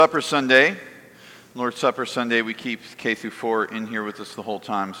Supper Sunday, Lord's Supper Sunday, we keep K through 4 in here with us the whole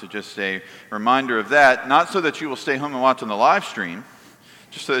time, so just a reminder of that, not so that you will stay home and watch on the live stream,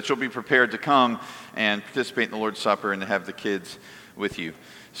 just so that you'll be prepared to come and participate in the Lord's Supper and to have the kids with you.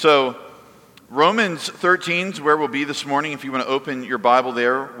 So, Romans 13 is where we'll be this morning. If you want to open your Bible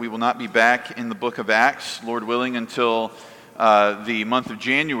there, we will not be back in the book of Acts, Lord willing, until the month of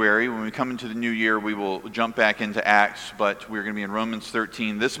January. When we come into the new year, we will jump back into Acts, but we're going to be in Romans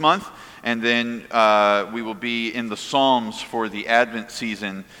 13 this month, and then we will be in the Psalms for the Advent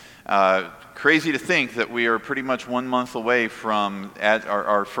season. Crazy to think that we are pretty much 1 month away from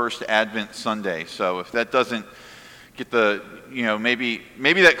our first Advent Sunday. So if that doesn't get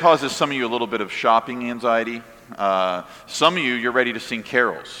maybe that causes some of you a little bit of shopping anxiety. Some of you, you're ready to sing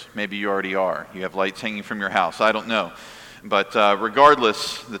carols. Maybe you already are. You have lights hanging from your house. I don't know. But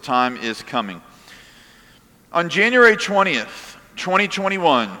regardless, the time is coming. On January 20th,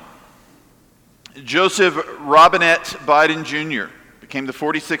 2021, Joseph Robinette Biden Jr. became the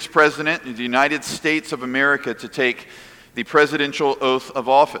 46th president of the United States of America to take the presidential oath of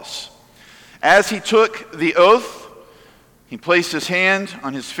office. As he took the oath, he placed his hand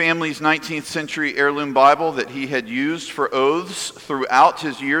on his family's 19th century heirloom Bible that he had used for oaths throughout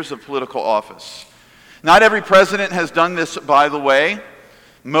his years of political office. Not every president has done this, by the way.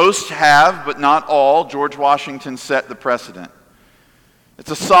 Most have, but not all. George Washington set the precedent.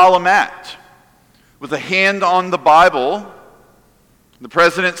 It's a solemn act. With a hand on the Bible, the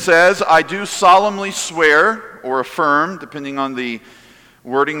president says, "I do solemnly swear," or affirm, depending on the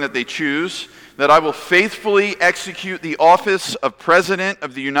wording that they choose, "that I will faithfully execute the office of President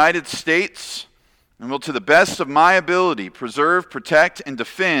of the United States and will to the best of my ability preserve, protect, and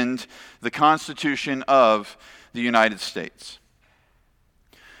defend the Constitution of the United States."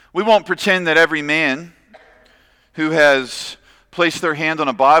 We won't pretend that every man who has placed their hand on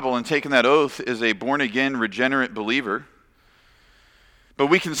a Bible and taken that oath is a born-again, regenerate believer. But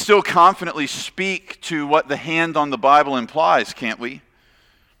we can still confidently speak to what the hand on the Bible implies, can't we?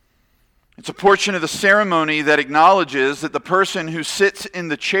 It's a portion of the ceremony that acknowledges that the person who sits in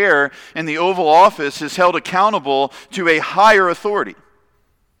the chair in the Oval Office is held accountable to a higher authority,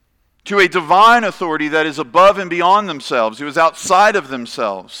 to a divine authority that is above and beyond themselves, who is outside of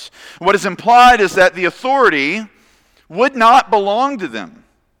themselves. What is implied is that the authority would not belong to them.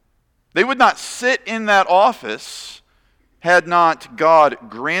 They would not sit in that office had not God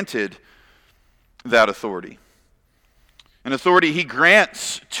granted that authority. An authority he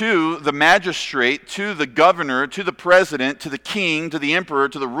grants to the magistrate, to the governor, to the president, to the king, to the emperor,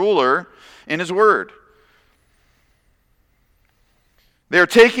 to the ruler in his word. They are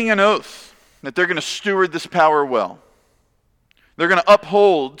taking an oath that they're going to steward this power well. They're going to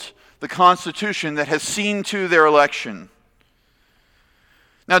uphold the Constitution that has seen to their election.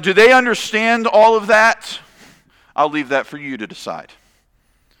 Now, do they understand all of that? I'll leave that for you to decide.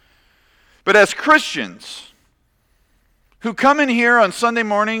 But as Christians who come in here on Sunday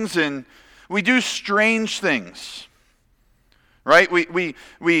mornings and we do strange things, right?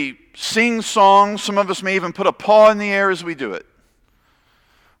 We sing songs. Some of us may even put a paw in the air as we do it.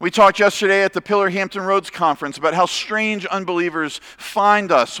 We talked yesterday at the Pillar Hampton Roads Conference about how strange unbelievers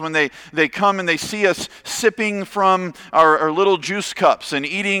find us when they come and they see us sipping from our little juice cups and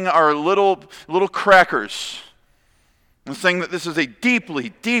eating our little crackers, and saying that this is a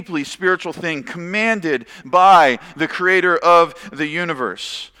deeply, deeply spiritual thing commanded by the creator of the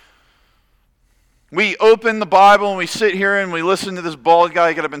universe. We open the Bible and we sit here and we listen to this bald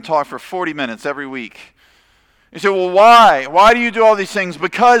guy get up and talk for 40 minutes every week. You say, well, why? Why do you do all these things?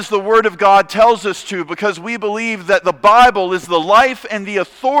 Because the Word of God tells us to, because we believe that the Bible is the life and the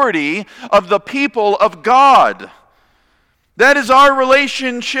authority of the people of God. That is our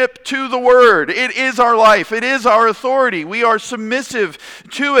relationship to the Word. It is our life. It is our authority. We are submissive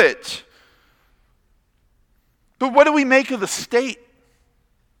to it. But what do we make of the state?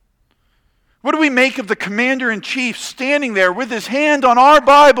 What do we make of the commander-in-chief standing there with his hand on our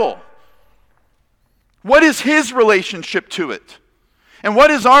Bible? What is his relationship to it? And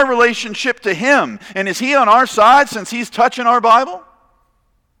what is our relationship to him? And is he on our side since he's touching our Bible?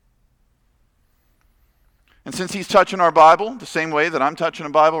 And since he's touching our Bible, the same way that I'm touching a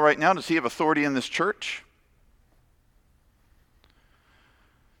Bible right now, does he have authority in this church?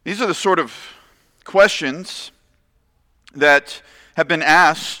 These are the sort of questions that have been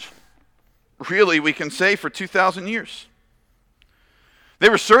asked, really, we can say, for 2,000 years. They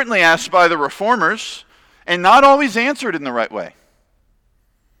were certainly asked by the reformers, and not always answered in the right way.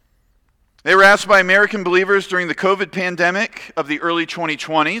 They were asked by American believers during the COVID pandemic of the early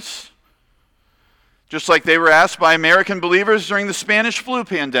 2020s. just like they were asked by American believers during the Spanish flu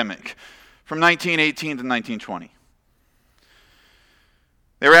pandemic from 1918 to 1920.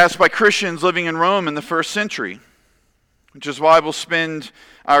 They were asked by Christians living in Rome in the first century, which is why we'll spend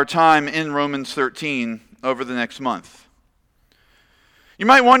our time in Romans 13 over the next month. You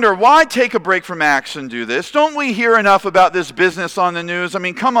might wonder, why take a break from Acts and do this? Don't we hear enough about this business on the news? I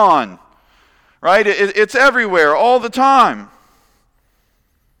mean, come on, right? It's everywhere, all the time.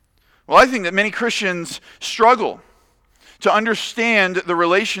 Well, I think that many Christians struggle to understand the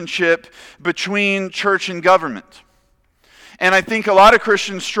relationship between church and government. And I think a lot of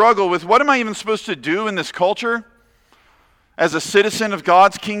Christians struggle with, what am I even supposed to do in this culture? As a citizen of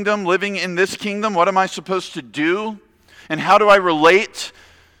God's kingdom, living in this kingdom, what am I supposed to do? And how do I relate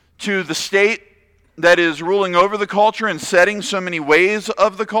to the state that is ruling over the culture and setting so many ways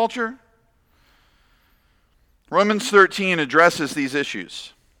of the culture? Romans 13 addresses these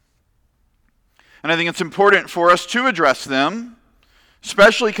issues. And I think it's important for us to address them,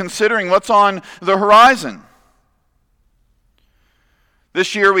 especially considering what's on the horizon.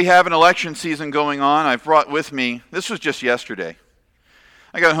 This year we have an election season going on. I've brought with me, this was just yesterday.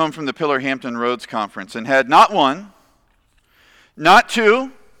 I got home from the Pillar Hampton Roads Conference and had not one, not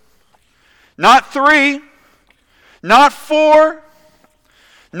two, not three, not four,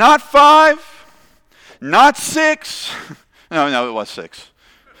 not five, not six. No, it was six.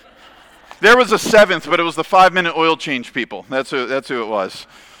 There was a seventh, but it was the 5-minute oil change people. That's who it was.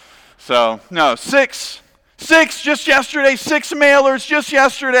 So, no, six just yesterday, 6 mailers just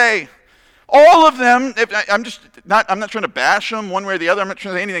yesterday. All of them, I'm not trying to bash them one way or the other. I'm not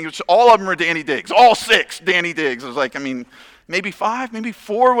trying to say anything. It's all of them are Danny Diggs. All 6 Danny Diggs. I was like, maybe 5, maybe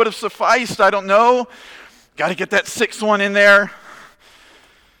 4 would have sufficed. I don't know. Got to get that 6th one in there.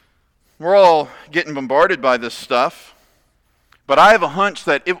 We're all getting bombarded by this stuff. But I have a hunch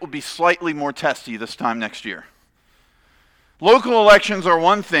that it will be slightly more testy this time next year. Local elections are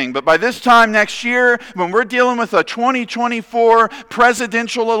one thing, but by this time next year, when we're dealing with a 2024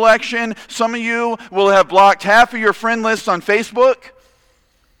 presidential election, some of you will have blocked half of your friend list on Facebook.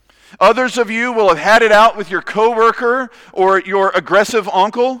 Others of you will have had it out with your coworker or your aggressive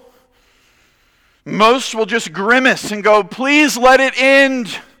uncle. Most will just grimace and go, please let it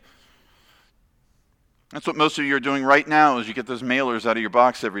end. That's what most of you are doing right now as you get those mailers out of your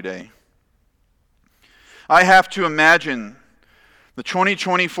box every day. I have to imagine the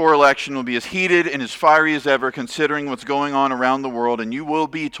 2024 election will be as heated and as fiery as ever, considering what's going on around the world, and you will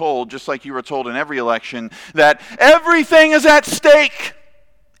be told, just like you were told in every election, that everything is at stake.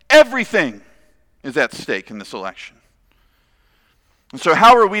 Everything is at stake in this election. And so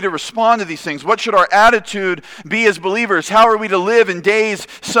how are we to respond to these things? What should our attitude be as believers? How are we to live in days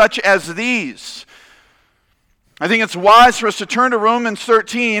such as these? I think it's wise for us to turn to Romans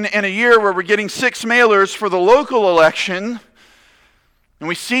 13 in a year where we're getting 6 mailers for the local election, and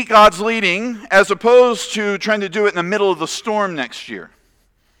we seek God's leading as opposed to trying to do it in the middle of the storm next year.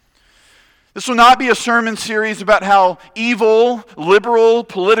 This will not be a sermon series about how evil, liberal,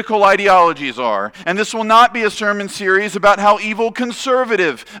 political ideologies are. And this will not be a sermon series about how evil,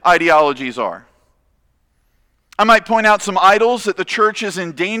 conservative ideologies are. I might point out some idols that the church is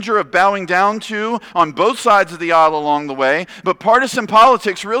in danger of bowing down to on both sides of the aisle along the way, but partisan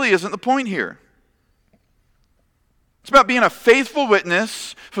politics really isn't the point here. It's about being a faithful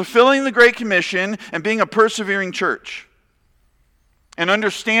witness, fulfilling the Great Commission, and being a persevering church. And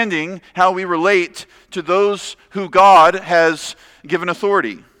understanding how we relate to those who God has given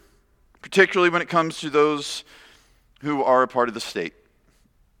authority, particularly when it comes to those who are a part of the state.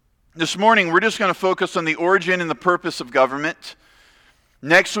 This morning, we're just going to focus on the origin and the purpose of government.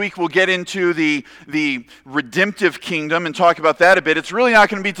 Next week, we'll get into the redemptive kingdom and talk about that a bit. It's really not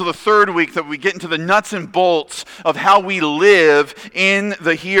going to be till the 3rd week that we get into the nuts and bolts of how we live in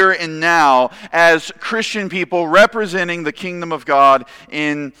the here and now as Christian people representing the kingdom of God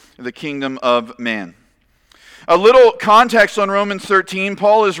in the kingdom of man. A little context on Romans 13.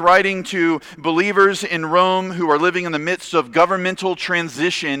 Paul is writing to believers in Rome who are living in the midst of governmental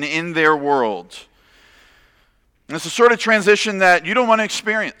transition in their world. And it's a sort of transition that you don't want to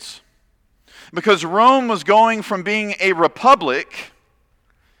experience, because Rome was going from being a republic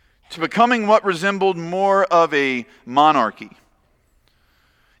to becoming what resembled more of a monarchy.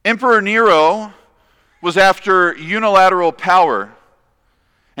 Emperor Nero was after unilateral power,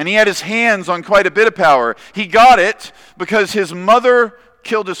 and he had his hands on quite a bit of power. He got it because his mother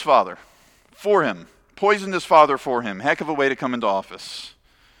killed his father for him, poisoned his father for him. Heck of a way to come into office.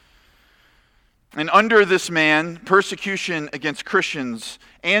 And under this man, persecution against Christians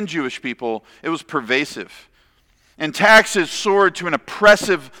and Jewish people, it was pervasive. And taxes soared to an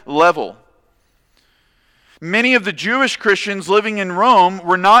oppressive level. Many of the Jewish Christians living in Rome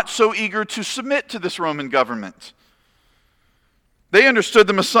were not so eager to submit to this Roman government. They understood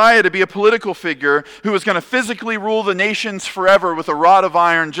the Messiah to be a political figure who was going to physically rule the nations forever with a rod of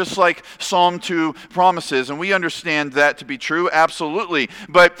iron, just like Psalm 2 promises. And we understand that to be true, absolutely.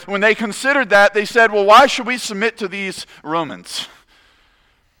 But when they considered that, they said, well, why should we submit to these Romans?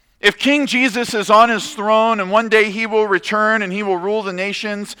 If King Jesus is on his throne and one day he will return and he will rule the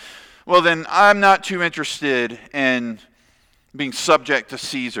nations, well then I'm not too interested in being subject to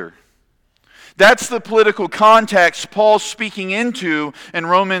Caesar. That's the political context Paul's speaking into in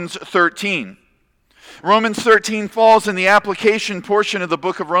Romans 13. Romans 13 falls in the application portion of the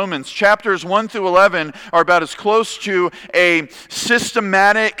book of Romans. Chapters 1 through 11 are about as close to a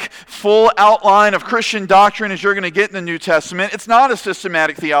systematic, full outline of Christian doctrine as you're going to get in the New Testament. It's not a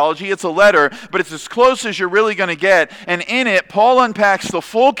systematic theology, it's a letter, but it's as close as you're really going to get. And in it, Paul unpacks the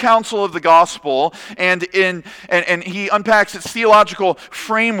full counsel of the gospel, and he unpacks its theological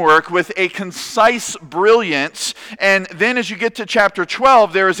framework with a concise brilliance. And then as you get to chapter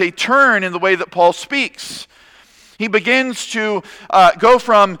 12, there is a turn in the way that Paul speaks. He begins to go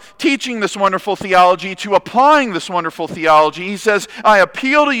from teaching this wonderful theology to applying this wonderful theology. He says, I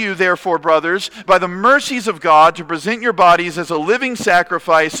appeal to you, therefore, brothers, by the mercies of God, to present your bodies as a living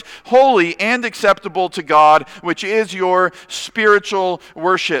sacrifice, holy and acceptable to God, which is your spiritual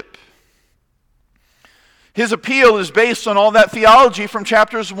worship. His appeal is based on all that theology from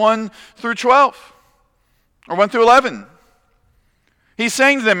chapters 1 through 12, or 1 through 11. He's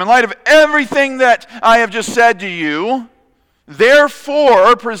saying to them, in light of everything that I have just said to you,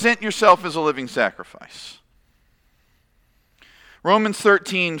 therefore present yourself as a living sacrifice. Romans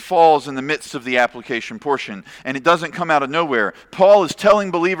 13 falls in the midst of the application portion, and it doesn't come out of nowhere. Paul is telling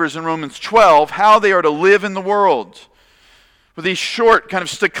believers in Romans 12 how they are to live in the world. With these short, kind of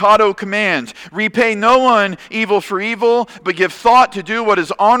staccato commands. Repay no one evil for evil, but give thought to do what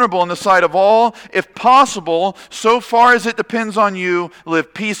is honorable in the sight of all. If possible, so far as it depends on you,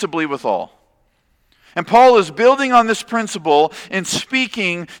 live peaceably with all. And Paul is building on this principle in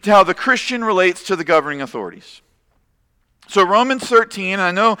speaking to how the Christian relates to the governing authorities. So Romans 13,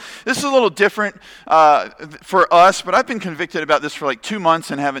 I know this is a little different for us, but I've been convicted about this for like 2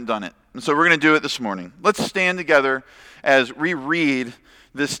 months and haven't done it. And so we're going to do it this morning. Let's stand together as we read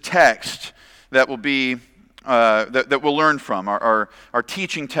this text that will be that we'll learn from, our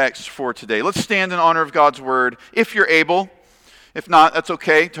teaching text for today. Let's stand in honor of God's word, if you're able. If not, that's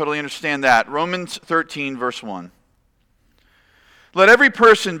okay. Totally understand that. Romans 13, verse 1. Let every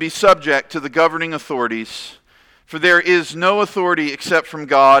person be subject to the governing authorities, for there is no authority except from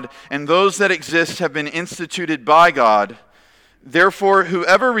God, and those that exist have been instituted by God. Therefore,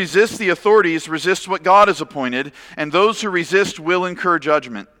 whoever resists the authorities resists what God has appointed, and those who resist will incur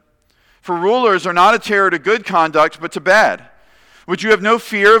judgment. For rulers are not a terror to good conduct, but to bad. Would you have no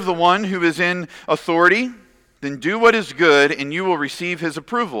fear of the one who is in authority? Then do what is good, and you will receive his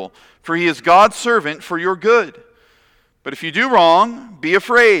approval, for he is God's servant for your good. But if you do wrong, be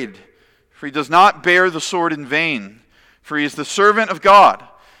afraid, for he does not bear the sword in vain, for he is the servant of God,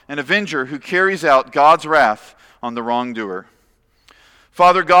 an avenger who carries out God's wrath on the wrongdoer.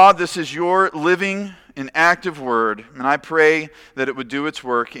 Father God, this is your living and active word, and I pray that it would do its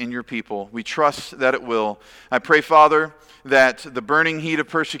work in your people. We trust that it will. I pray, Father, that the burning heat of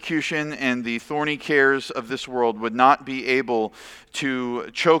persecution and the thorny cares of this world would not be able to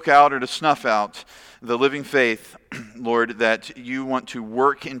choke out or to snuff out the living faith, Lord, that you want to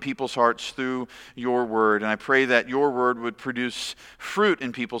work in people's hearts through your word. And I pray that your word would produce fruit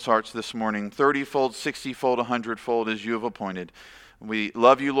in people's hearts this morning, 30-fold, 60-fold, 100-fold, as you have appointed. We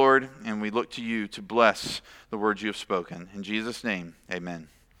love you, Lord, and we look to you to bless the words you have spoken. In Jesus' name, amen.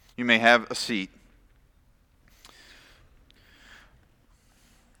 You may have a seat.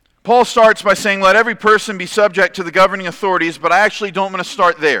 Paul starts by saying, let every person be subject to the governing authorities, but I actually don't want to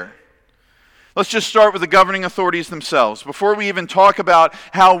start there. Let's just start with the governing authorities themselves. Before we even talk about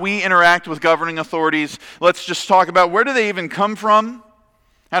how we interact with governing authorities, let's just talk about where do they even come from?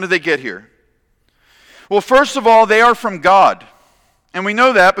 How did they get here? Well, first of all, they are from God. And we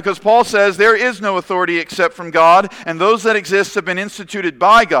know that because Paul says there is no authority except from God, and those that exist have been instituted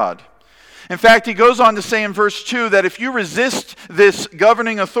by God. In fact, he goes on to say in verse 2 that if you resist this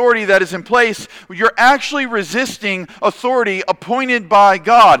governing authority that is in place, you're actually resisting authority appointed by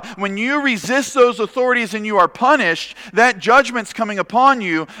God. When you resist those authorities and you are punished, that judgment's coming upon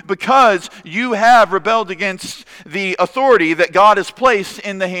you because you have rebelled against the authority that God has placed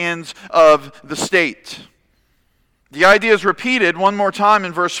in the hands of the state. The idea is repeated one more time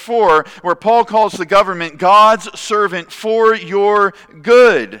in verse 4, where Paul calls the government God's servant for your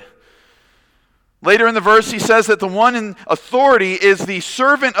good. Later in the verse, he says that the one in authority is the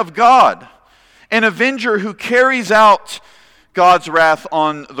servant of God, an avenger who carries out God's wrath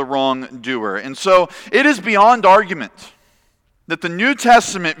on the wrongdoer. And so it is beyond argument that the New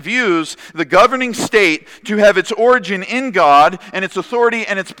Testament views the governing state to have its origin in God, and its authority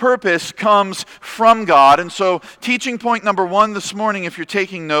and its purpose comes from God. And so teaching point number 1 this morning, if you're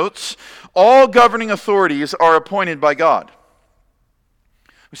taking notes, all governing authorities are appointed by God.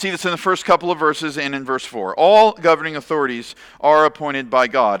 We see this in the first couple of verses and in verse 4. All governing authorities are appointed by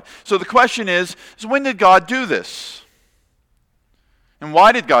God. So the question is when did God do this? And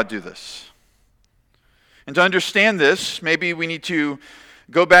why did God do this? And to understand this, maybe we need to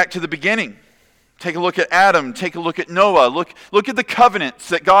go back to the beginning. Take a look at Adam, take a look at Noah, look at the covenants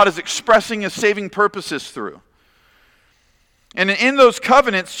that God is expressing his saving purposes through. And in those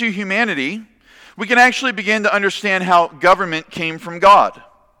covenants to humanity, we can actually begin to understand how government came from God.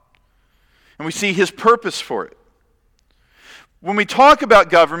 And we see his purpose for it. When we talk about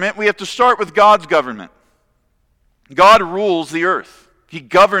government, we have to start with God's government. God rules the earth. He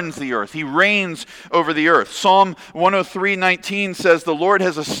governs the earth. He reigns over the earth. Psalm 103:19 says, "The Lord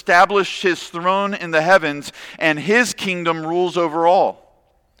has established his throne in the heavens, and his kingdom rules over all."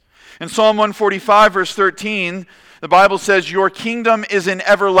 In Psalm 145, verse 13, the Bible says, "Your kingdom is an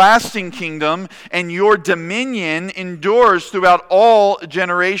everlasting kingdom, and your dominion endures throughout all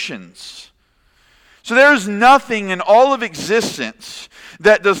generations." So there is nothing in all of existence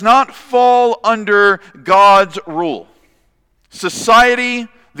that does not fall under God's rule. Society,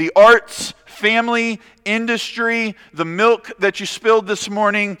 the arts, family, industry, the milk that you spilled this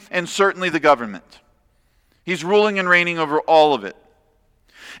morning, and certainly the government. He's ruling and reigning over all of it.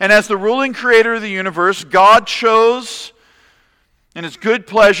 And as the ruling creator of the universe, God chose in his good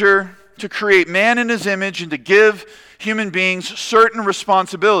pleasure to create man in his image and to give human beings certain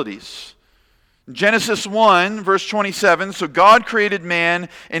responsibilities. Genesis 1, verse 27, "So God created man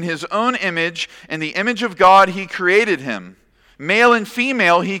in his own image. In the image of God he created him. Male and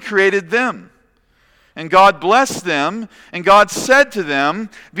female he created them. And God blessed them, and God said to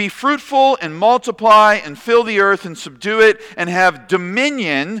them, 'Be fruitful and multiply and fill the earth and subdue it and have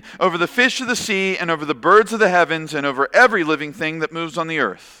dominion over the fish of the sea and over the birds of the heavens and over every living thing that moves on the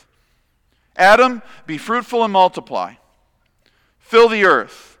earth.'" Adam, be fruitful and multiply. Fill the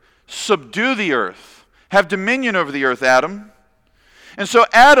earth. Subdue the earth. Have dominion over the earth, Adam. And so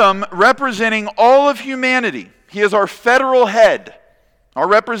Adam, representing all of humanity, he is our federal head, our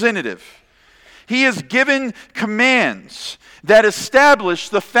representative. He is given commands that establish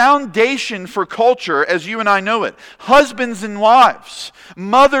the foundation for culture as you and I know it. Husbands and wives,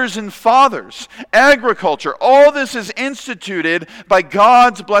 mothers and fathers, agriculture, all this is instituted by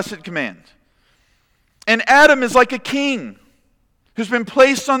God's blessed command. And Adam is like a king who's been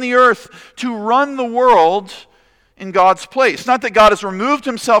placed on the earth to run the world in God's place. Not that God has removed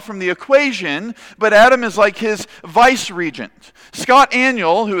himself from the equation, but Adam is like his vice regent. Scott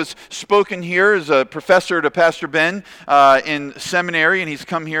Aniol, who has spoken here, is a professor to Pastor Ben in seminary, and he's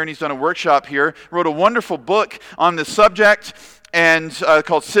come here and he's done a workshop here, wrote a wonderful book on this subject and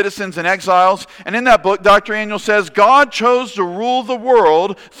called Citizens and Exiles. And in that book, Dr. Aniol says, God chose to rule the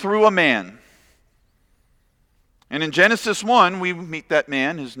world through a man. And in Genesis 1, we meet that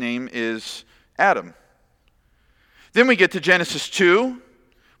man. His name is Adam. Then we get to Genesis 2.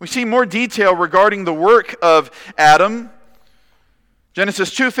 We see more detail regarding the work of Adam.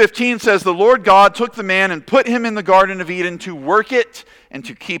 Genesis 2:15 says, "The Lord God took the man and put him in the Garden of Eden to work it and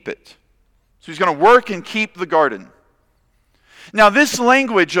to keep it." So he's going to work and keep the garden. Now this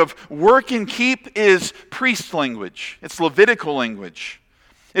language of work and keep is priest language. It's Levitical language.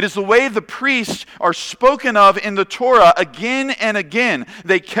 It is the way the priests are spoken of in the Torah again and again.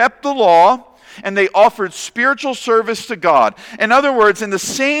 They kept the law and they offered spiritual service to God. In other words, in the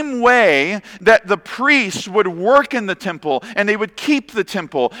same way that the priests would work in the temple and they would keep the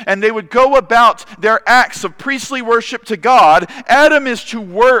temple and they would go about their acts of priestly worship to God, Adam is to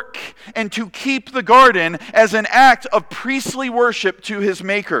work and to keep the garden as an act of priestly worship to his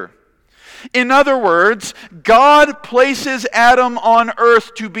Maker. In other words, God places Adam on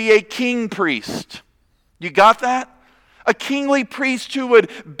earth to be a king priest. You got that? A kingly priest who would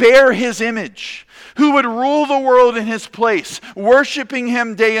bear his image, who would rule the world in his place, worshiping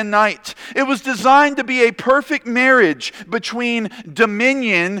him day and night. It was designed to be a perfect marriage between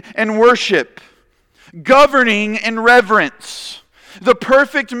dominion and worship, governing and reverence, the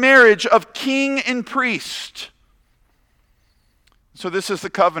perfect marriage of king and priest. So this is the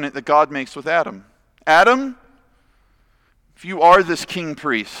covenant that God makes with Adam. Adam, if you are this king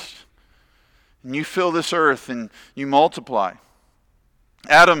priest, and you fill this earth and you multiply.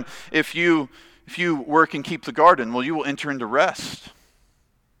 Adam, if you if you work and keep the garden, well, you will enter into rest.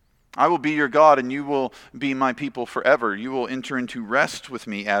 I will be your God, and you will be my people forever. You will enter into rest with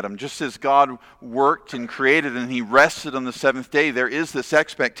me, Adam. Just as God worked and created and he rested on the seventh day, there is this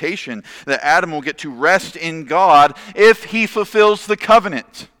expectation that Adam will get to rest in God if he fulfills the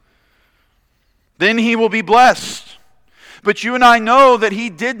covenant. Then he will be blessed. But you and I know that he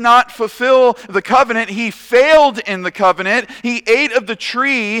did not fulfill the covenant. He failed in the covenant. He ate of the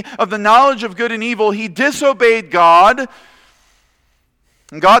tree of the knowledge of good and evil. He disobeyed God.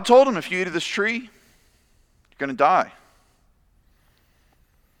 And God told him, if you eat of this tree, you're going to die.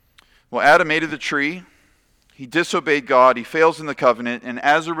 Well, Adam ate of the tree. He disobeyed God. He fails in the covenant. And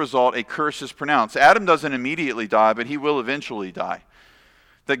as a result, a curse is pronounced. Adam doesn't immediately die, but he will eventually die.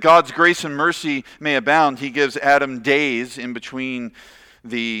 That God's grace and mercy may abound, he gives Adam days in between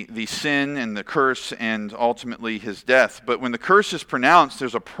the sin and the curse and ultimately his death. But when the curse is pronounced,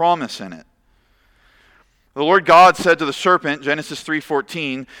 there's a promise in it. The Lord God said to the serpent, Genesis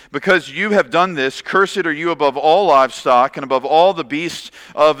 3:14, because you have done this, cursed are you above all livestock and above all the beasts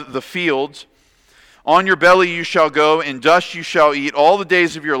of the field. On your belly you shall go, and dust you shall eat all the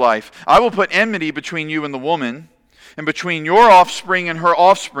days of your life. I will put enmity between you and the woman, and between your offspring and her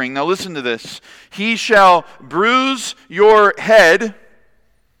offspring. Now listen to this. He shall bruise your head,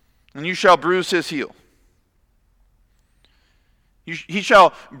 and you shall bruise his heel. He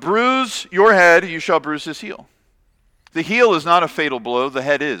shall bruise your head, you shall bruise his heel. The heel is not a fatal blow, the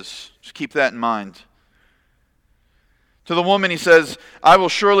head is. Just keep that in mind. To the woman he says, I will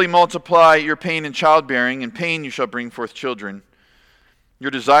surely multiply your pain in childbearing, in pain you shall bring forth children.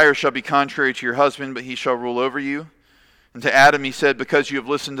 Your desire shall be contrary to your husband, but he shall rule over you. And to Adam he said, because you have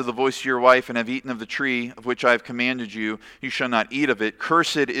listened to the voice of your wife and have eaten of the tree of which I have commanded you, you shall not eat of it.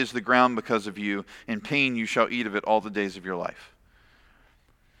 Cursed is the ground because of you. In pain you shall eat of it all the days of your life.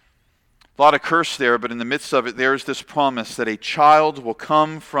 A lot of curse there, but in the midst of it, there's this promise that a child will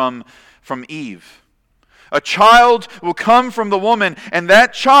come from Eve. A child will come from the woman, and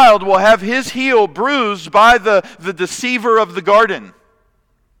that child will have his heel bruised by the deceiver of the garden.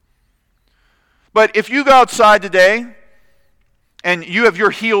 But if you go outside today and you have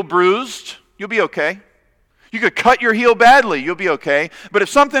your heel bruised, you'll be okay. You could cut your heel badly, you'll be okay. But if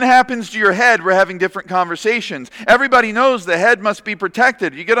something happens to your head, we're having different conversations. Everybody knows the head must be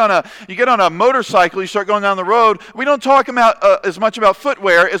protected. You get on a motorcycle, you start going down the road. We don't talk about as much about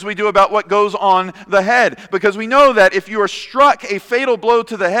footwear as we do about what goes on the head, because we know that if you are struck a fatal blow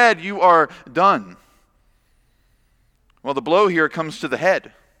to the head, you are done. Well, the blow here comes to the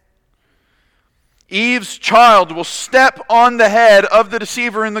head. Eve's child will step on the head of the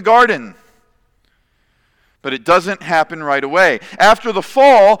deceiver in the garden. But it doesn't happen right away. After the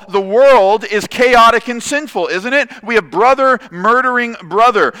fall, the world is chaotic and sinful, isn't it? We have brother murdering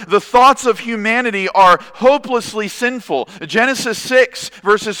brother. The thoughts of humanity are hopelessly sinful. Genesis 6,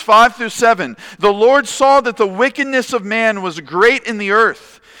 verses 5 through 7. The Lord saw that the wickedness of man was great in the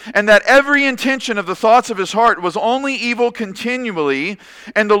earth, and that every intention of the thoughts of his heart was only evil continually.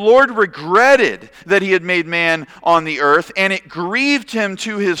 And the Lord regretted that he had made man on the earth, and it grieved him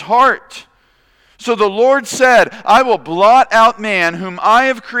to his heart. So the Lord said, I will blot out man whom I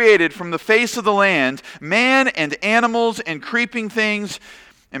have created from the face of the land, man and animals and creeping things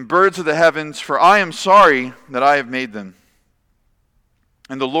and birds of the heavens, for I am sorry that I have made them.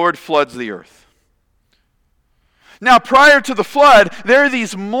 And the Lord floods the earth. Now, prior to the flood, there are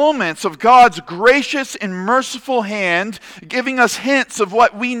these moments of God's gracious and merciful hand giving us hints of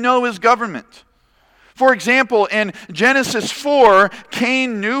what we know as government. For example, in Genesis 4,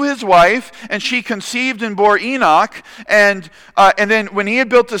 Cain knew his wife, and she conceived and bore Enoch. And then when he had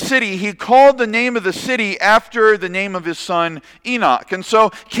built a city, he called the name of the city after the name of his son Enoch. And so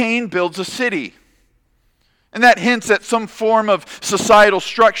Cain builds a city. And that hints at some form of societal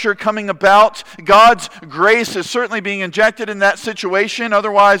structure coming about. God's grace is certainly being injected in that situation.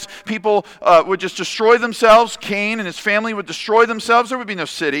 Otherwise, people would just destroy themselves. Cain and his family would destroy themselves. There would be no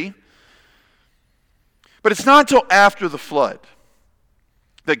city. But it's not until after the flood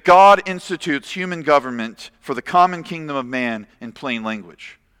that God institutes human government for the common kingdom of man in plain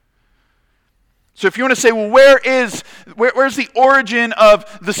language. So if you want to say, well, where's the origin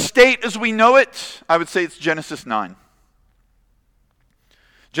of the state as we know it? I would say it's Genesis 9.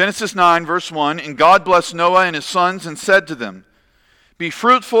 Genesis 9, verse 1, and God blessed Noah and his sons and said to them, be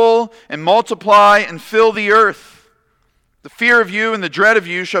fruitful and multiply and fill the earth. The fear of you and the dread of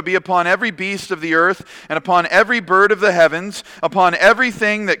you shall be upon every beast of the earth, and upon every bird of the heavens, upon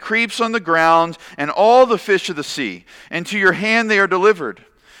everything that creeps on the ground, and all the fish of the sea. And to your hand they are delivered.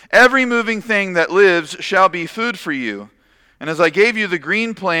 Every moving thing that lives shall be food for you. And as I gave you the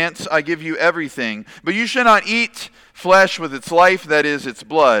green plants, I give you everything. But you shall not eat flesh with its life, that is, its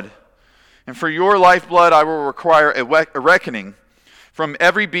blood. And for your lifeblood I will require a reckoning. From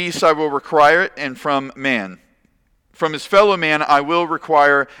every beast I will require it, and from man. From his fellow man I will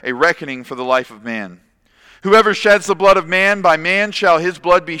require a reckoning for the life of man. Whoever sheds the blood of man, by man shall his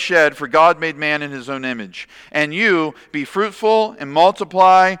blood be shed, for God made man in his own image. And you, be fruitful and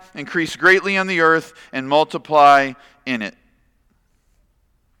multiply, increase greatly on the earth, and multiply in it.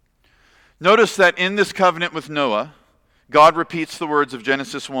 Notice that in this covenant with Noah, God repeats the words of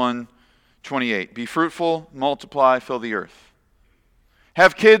Genesis 1:28. Be fruitful, multiply, fill the earth.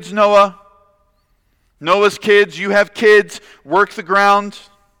 Have kids, Noah. Noah's kids, you have kids, work the ground.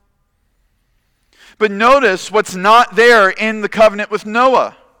 But notice what's not there in the covenant with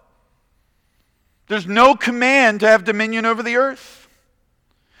Noah. There's no command to have dominion over the earth.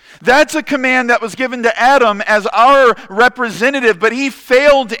 That's a command that was given to Adam as our representative, but he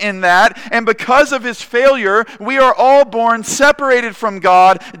failed in that, and because of his failure, we are all born separated from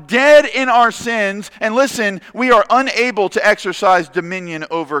God, dead in our sins, and listen, we are unable to exercise dominion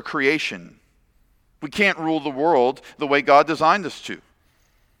over creation. We can't rule the world the way God designed us to.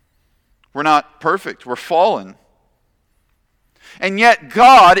 We're not perfect. We're fallen. And yet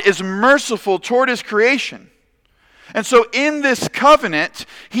God is merciful toward his creation. And so in this covenant,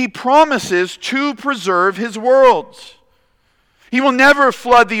 he promises to preserve his world. He will never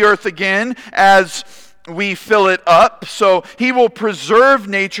flood the earth again as we fill it up. So he will preserve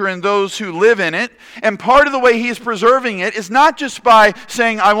nature and those who live in it. And part of the way he is preserving it is not just by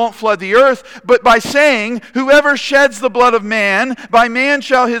saying, I won't flood the earth, but by saying, whoever sheds the blood of man, by man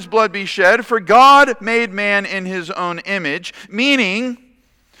shall his blood be shed, for God made man in his own image. Meaning,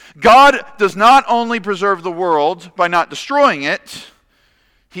 God does not only preserve the world by not destroying it,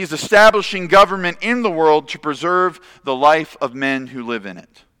 he's establishing government in the world to preserve the life of men who live in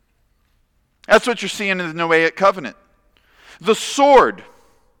it. That's what you're seeing in the Noahic covenant. The sword,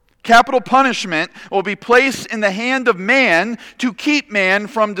 capital punishment, will be placed in the hand of man to keep man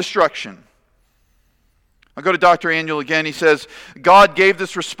from destruction. I'll go to Dr. Annual again. He says, God gave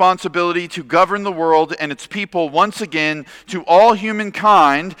this responsibility to govern the world and its people once again to all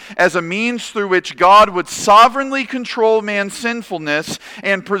humankind as a means through which God would sovereignly control man's sinfulness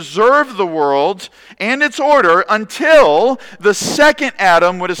and preserve the world and its order until the second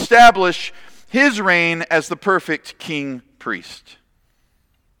Adam would establish his reign as the perfect king priest.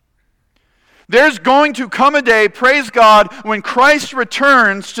 There's going to come a day, praise God, when Christ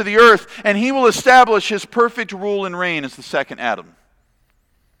returns to the earth and he will establish his perfect rule and reign as the second Adam.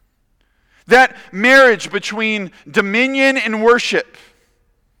 That marriage between dominion and worship,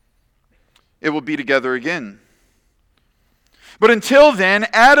 it will be together again. But until then,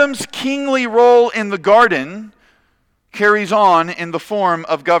 Adam's kingly role in the garden carries on in the form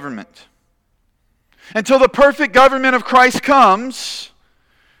of government. Until the perfect government of Christ comes,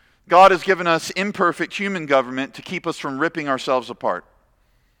 God has given us imperfect human government to keep us from ripping ourselves apart.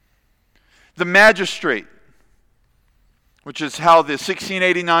 The magistrate, which is how the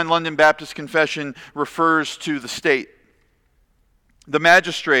 1689 London Baptist Confession refers to the state. The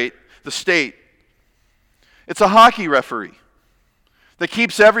magistrate, the state, it's a hockey referee that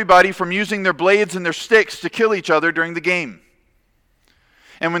keeps everybody from using their blades and their sticks to kill each other during the game.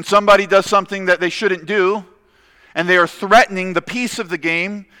 And when somebody does something that they shouldn't do, and they are threatening the peace of the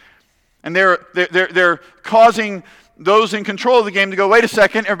game, and they're causing those in control of the game to go, wait a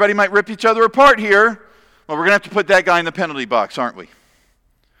second, everybody might rip each other apart here. Well, we're going to have to put that guy in the penalty box, aren't we?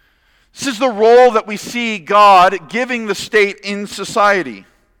 This is the role that we see God giving the state in society.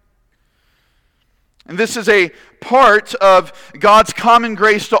 And this is a part of God's common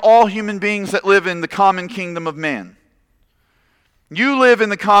grace to all human beings that live in the common kingdom of man. You live in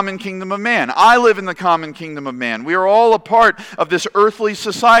the common kingdom of man. I live in the common kingdom of man. We are all a part of this earthly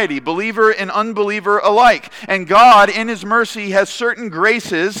society, believer and unbeliever alike. And God, in his mercy, has certain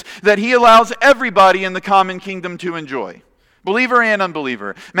graces that he allows everybody in the common kingdom to enjoy. Believer and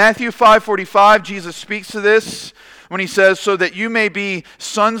unbeliever. Matthew 5:45, Jesus speaks to this when he says, so that you may be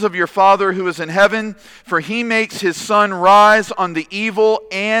sons of your Father who is in heaven, for he makes his sun rise on the evil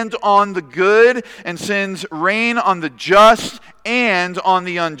and on the good, and sends rain on the just and on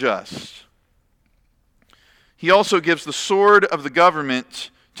the unjust. He also gives the sword of the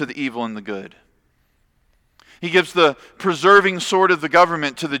government to the evil and the good. He gives the preserving sword of the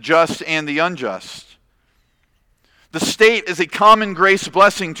government to the just and the unjust. The state is a common grace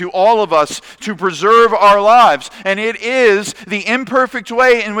blessing to all of us to preserve our lives. And it is the imperfect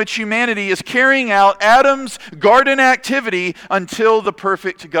way in which humanity is carrying out Adam's garden activity until the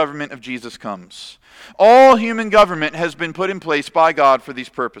perfect government of Jesus comes. All human government has been put in place by God for these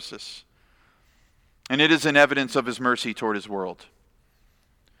purposes. And it is an evidence of his mercy toward his world.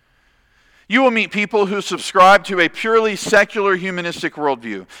 You will meet people who subscribe to a purely secular humanistic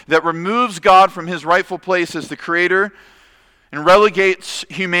worldview that removes God from his rightful place as the creator and relegates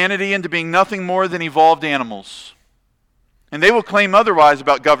humanity into being nothing more than evolved animals. And they will claim otherwise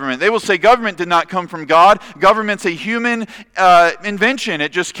about government. They will say government did not come from God. Government's a human invention.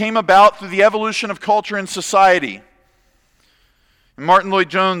 It just came about through the evolution of culture and society. And Martin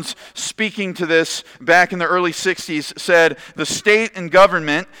Lloyd-Jones, speaking to this back in the early 60s, said, "The state and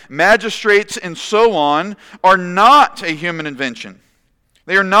government, magistrates and so on, are not a human invention.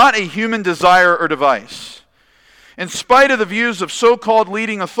 They are not a human desire or device. In spite of the views of so-called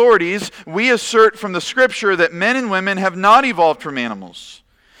leading authorities, we assert from the Scripture that men and women have not evolved from animals,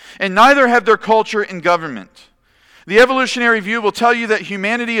 and neither have their culture and government. The evolutionary view will tell you that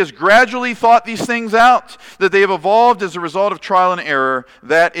humanity has gradually thought these things out, that they have evolved as a result of trial and error.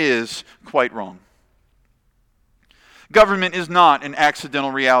 That is quite wrong." Government is not an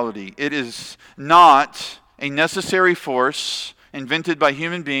accidental reality. It is not a necessary force invented by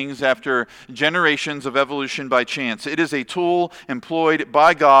human beings after generations of evolution by chance. It is a tool employed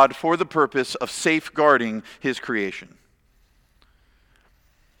by God for the purpose of safeguarding his creation.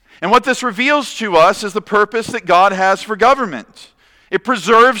 And what this reveals to us is the purpose that God has for government. It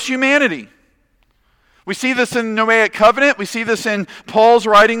preserves humanity. We see this in the Noahic covenant. We see this in Paul's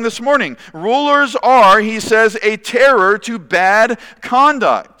writing this morning. Rulers are, he says, a terror to bad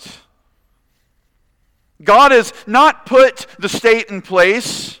conduct. God has not put the state in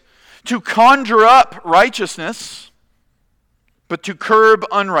place to conjure up righteousness, but to curb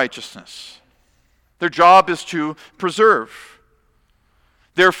unrighteousness. Their job is to preserve.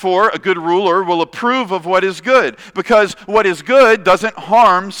 Therefore, a good ruler will approve of what is good, because what is good doesn't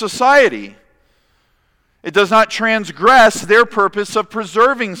harm society. It does not transgress their purpose of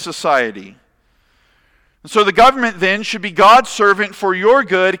preserving society. And so the government then should be God's servant for your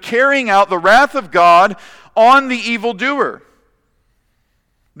good, carrying out the wrath of God on the evildoer.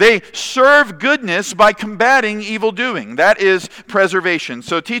 They serve goodness by combating evildoing. That is preservation.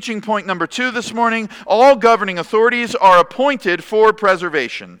 So teaching point number 2 this morning, all governing authorities are appointed for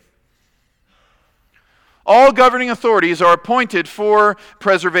preservation. All governing authorities are appointed for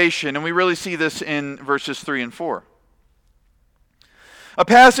preservation, and we really see this in verses 3 and 4. A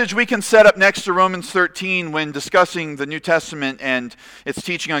passage we can set up next to Romans 13 when discussing the New Testament and its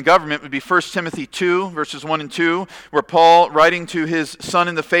teaching on government would be 1 Timothy 2, verses 1 and 2, where Paul, writing to his son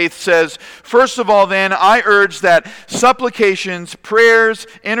in the faith, says, "First of all then, I urge that supplications, prayers,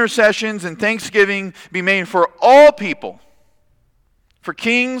 intercessions, and thanksgiving be made for all people, for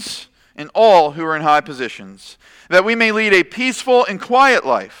kings and all who are in high positions, that we may lead a peaceful and quiet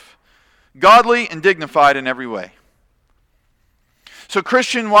life, godly and dignified in every way." So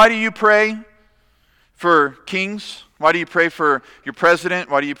Christian, why do you pray for kings? Why do you pray for your president?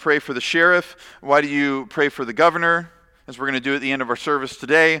 Why do you pray for the sheriff? Why do you pray for the governor? As we're going to do at the end of our service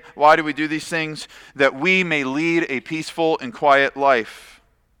today. Why do we do these things? That we may lead a peaceful and quiet life.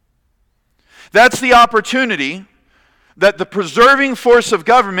 That's the opportunity that the preserving force of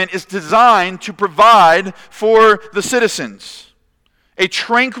government is designed to provide for the citizens. A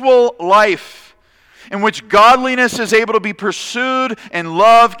tranquil life in which godliness is able to be pursued and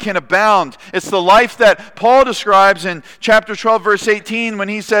love can abound. It's the life that Paul describes in chapter 12, verse 18, when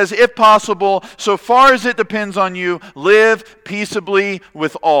he says, "If possible, so far as it depends on you, live peaceably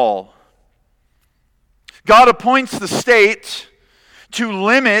with all." God appoints the state to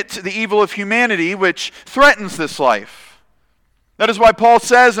limit the evil of humanity, which threatens this life. That is why Paul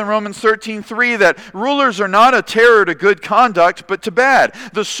says in Romans 13:3 that rulers are not a terror to good conduct, but to bad.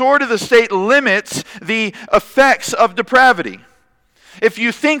 The sword of the state limits the effects of depravity. If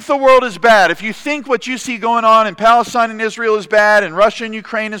you think the world is bad, if you think what you see going on in Palestine and Israel is bad, and Russia and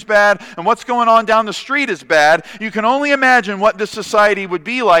Ukraine is bad, and what's going on down the street is bad, you can only imagine what this society would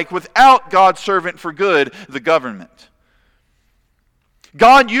be like without God's servant for good, the government.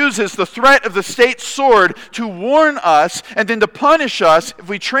 God uses the threat of the state's sword to warn us and then to punish us if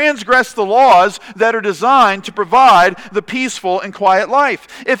we transgress the laws that are designed to provide the peaceful and quiet life.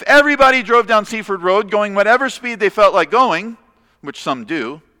 If everybody drove down Seaford Road going whatever speed they felt like going, which some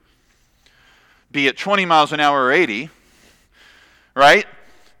do, be it 20 miles an hour or 80, right?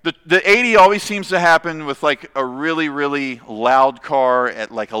 The 80 always seems to happen with like a really, really loud car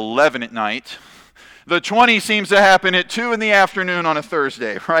at like 11 at night. The 20 seems to happen at 2 in the afternoon on a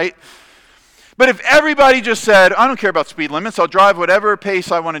Thursday, right? But if everybody just said, "I don't care about speed limits, I'll drive whatever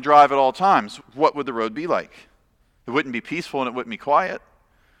pace I want to drive at all times," what would the road be like? It wouldn't be peaceful and it wouldn't be quiet.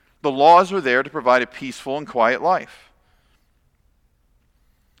 The laws are there to provide a peaceful and quiet life.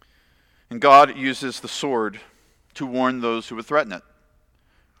 And God uses the sword to warn those who would threaten it.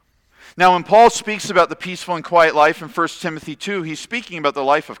 Now, when Paul speaks about the peaceful and quiet life in 1 Timothy 2, he's speaking about the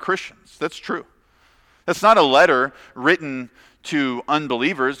life of Christians. That's true. That's not a letter written to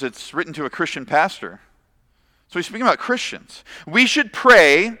unbelievers. It's written to a Christian pastor. So he's speaking about Christians. We should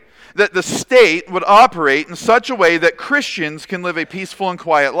pray that the state would operate in such a way that Christians can live a peaceful and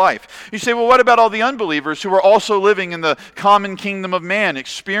quiet life. You say, well, what about all the unbelievers who are also living in the common kingdom of man,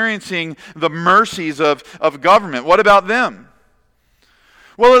 experiencing the mercies of government? What about them?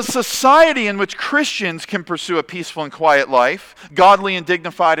 Well, a society in which Christians can pursue a peaceful and quiet life, godly and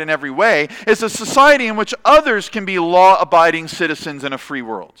dignified in every way, is a society in which others can be law-abiding citizens in a free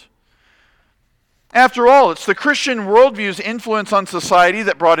world. After all, it's the Christian worldview's influence on society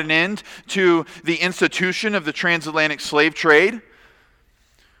that brought an end to the institution of the transatlantic slave trade.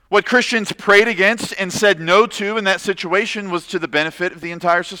 What Christians prayed against and said no to in that situation was to the benefit of the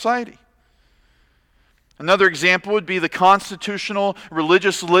entire society. Another example would be the constitutional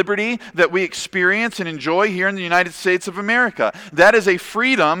religious liberty that we experience and enjoy here in the United States of America. That is a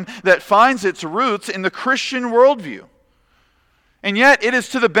freedom that finds its roots in the Christian worldview. And yet it is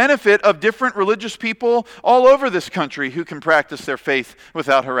to the benefit of different religious people all over this country who can practice their faith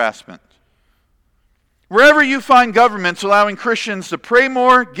without harassment. Wherever you find governments allowing Christians to pray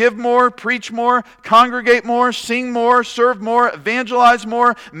more, give more, preach more, congregate more, sing more, serve more, evangelize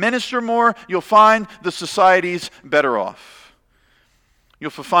more, minister more, you'll find the society's better off.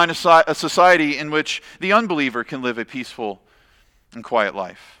 You'll find a society in which the unbeliever can live a peaceful and quiet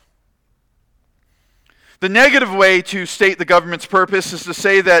life. The negative way to state the government's purpose is to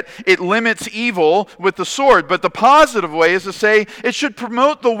say that it limits evil with the sword, but the positive way is to say it should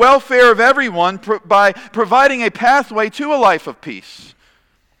promote the welfare of everyone by providing a pathway to a life of peace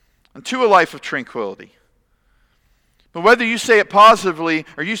and to a life of tranquility. But whether you say it positively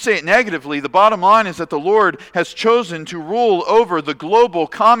or you say it negatively, the bottom line is that the Lord has chosen to rule over the global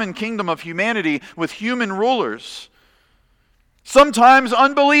common kingdom of humanity with human rulers, sometimes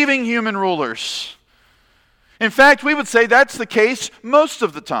unbelieving human rulers. In fact, we would say that's the case most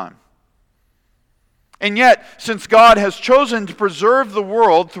of the time. And yet, since God has chosen to preserve the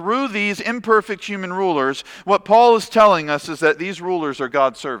world through these imperfect human rulers, what Paul is telling us is that these rulers are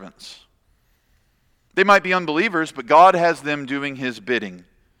God's servants. They might be unbelievers, but God has them doing His bidding.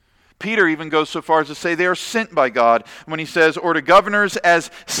 Peter even goes so far as to say they are sent by God when he says, or to governors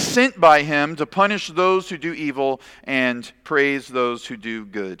as sent by Him to punish those who do evil and praise those who do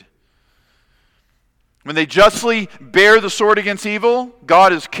good. When they justly bear the sword against evil,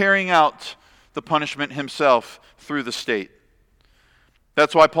 God is carrying out the punishment Himself through the state.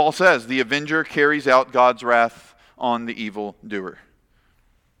 That's why Paul says, the avenger carries out God's wrath on the evildoer.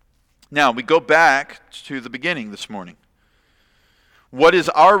 Now, we go back to the beginning this morning. What is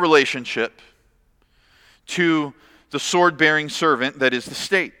our relationship to the sword-bearing servant that is the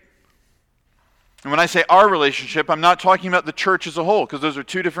state? And when I say our relationship, I'm not talking about the church as a whole, because those are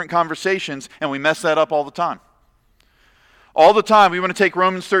two different conversations, and we mess that up all the time. All the time, we want to take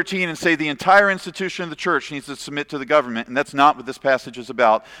Romans 13 and say the entire institution of the church needs to submit to the government, and that's not what this passage is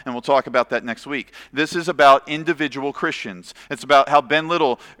about, and we'll talk about that next week. This is about individual Christians. It's about how Ben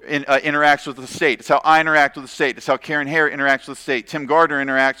Little interacts with the state. It's how I interact with the state. It's how Karen Hare interacts with the state. Tim Gardner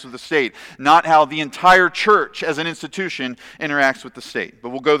interacts with the state. Not how the entire church as an institution interacts with the state. But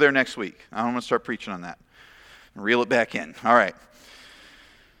we'll go there next week. I'm going to start preaching on that. Reel it back in. All right.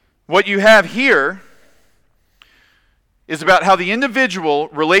 What you have here is about how the individual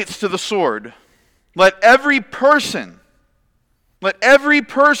relates to the sword. Let every person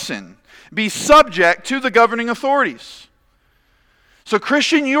be subject to the governing authorities. So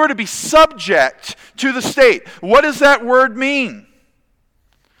Christian, you are to be subject to the state. What does that word mean?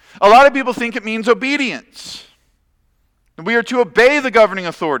 A lot of people think it means obedience. We are to obey the governing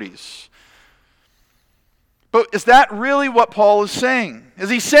authorities. But is that really what Paul is saying? Is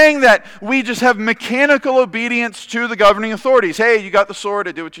he saying that we just have mechanical obedience to the governing authorities? Hey, you got the sword,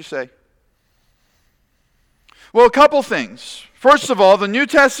 I do what you say. Well, a couple things. First of all, the New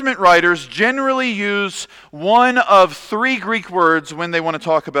Testament writers generally use one of three Greek words when they want to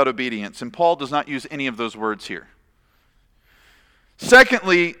talk about obedience, and Paul does not use any of those words here.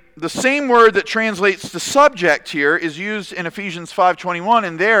 Secondly, the same word that translates to subject here is used in Ephesians 5:21,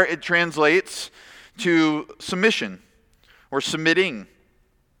 and there it translates to submission or submitting.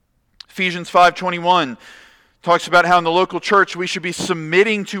 Ephesians 5:21 talks about how in the local church we should be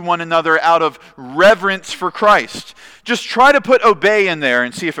submitting to one another out of reverence for Christ. Just try to put obey in there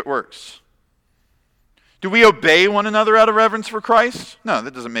and see if it works. Do we obey one another out of reverence for Christ? No,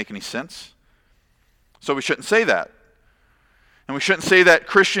 that doesn't make any sense. So we shouldn't say that. And we shouldn't say that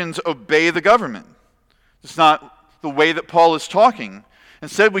Christians obey the government. It's not the way that Paul is talking.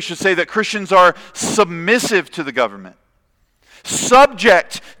 Instead, we should say that Christians are submissive to the government,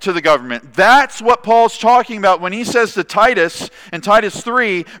 subject to the government. That's what Paul's talking about when he says to Titus in Titus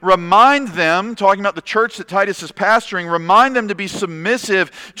 3, remind them, talking about the church that Titus is pastoring, remind them to be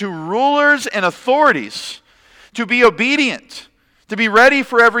submissive to rulers and authorities, to be obedient, to be ready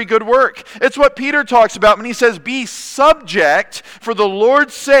for every good work. It's what Peter talks about when he says, be subject for the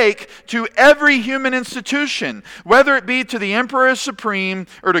Lord's sake to every human institution, whether it be to the emperor as supreme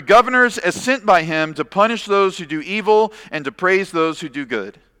or to governors as sent by him to punish those who do evil and to praise those who do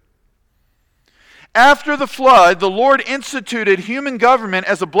good. After the flood, the Lord instituted human government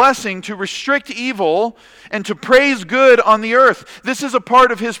as a blessing to restrict evil and to praise good on the earth. This is a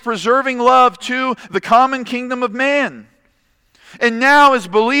part of his preserving love to the common kingdom of man. And now, as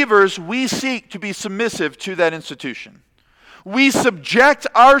believers, we seek to be submissive to that institution. We subject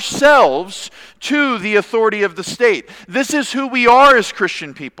ourselves to the authority of the state. This is who we are as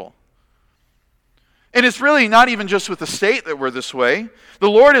Christian people. And it's really not even just with the state that we're this way. The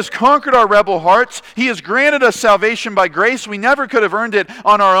Lord has conquered our rebel hearts. He has granted us salvation by grace. We never could have earned it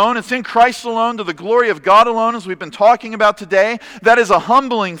on our own. It's in Christ alone, to the glory of God alone, as we've been talking about today. That is a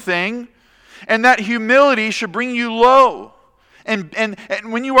humbling thing. And that humility should bring you low. And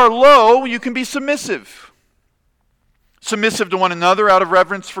when you are low, you can be submissive. Submissive to one another out of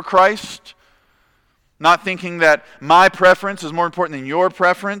reverence for Christ. Not thinking that my preference is more important than your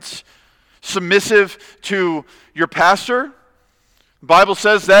preference. Submissive to your pastor. The Bible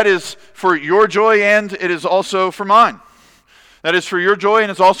says that is for your joy and it is also for mine. That is for your joy and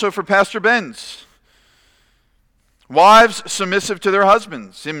it's also for Pastor Ben's. Wives submissive to their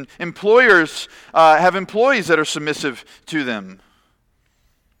husbands. Employers have employees that are submissive to them.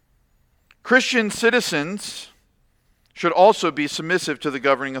 Christian citizens should also be submissive to the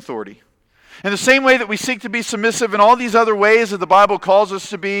governing authority. In the same way that we seek to be submissive in all these other ways that the Bible calls us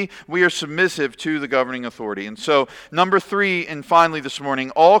to be, we are submissive to the governing authority. And so, number 3, and finally this morning,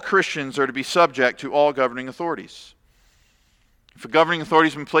 all Christians are to be subject to all governing authorities. If a governing authority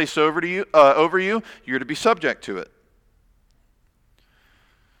has been placed over you, you're to be subject to it.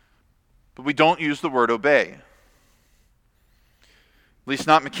 But we don't use the word obey. At least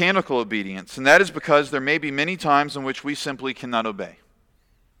not mechanical obedience. And that is because there may be many times in which we simply cannot obey.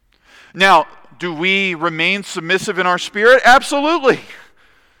 Now, do we remain submissive in our spirit? Absolutely.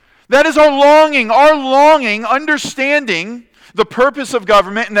 That is our longing, understanding the purpose of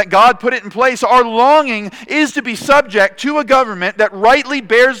government and that God put it in place. Our longing is to be subject to a government that rightly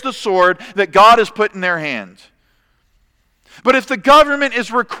bears the sword that God has put in their hand. But if the government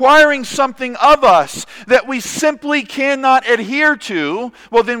is requiring something of us that we simply cannot adhere to,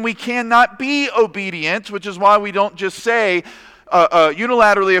 well, then we cannot be obedient, which is why we don't just say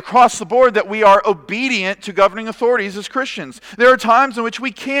unilaterally across the board that we are obedient to governing authorities as Christians. There are times in which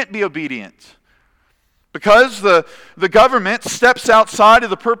we can't be obedient because the government steps outside of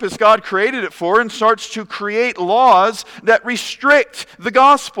the purpose God created it for and starts to create laws that restrict the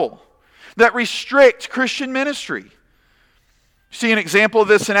gospel, that restrict Christian ministry. See an example of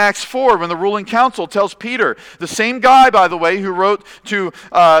this in Acts 4 when the ruling council tells Peter, the same guy, by the way, who wrote to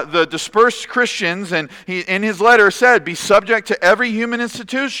the dispersed Christians, and he in his letter said, be subject to every human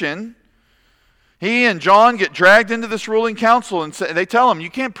institution. He and John get dragged into this ruling council and they tell him, you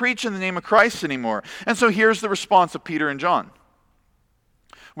can't preach in the name of Christ anymore. And so here's the response of Peter and John.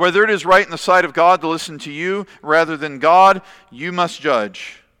 Whether it is right in the sight of God to listen to you rather than God, you must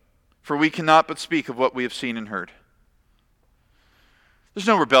judge. For we cannot but speak of what we have seen and heard. There's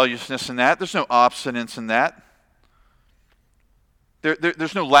no rebelliousness in that. There's no obstinance in that.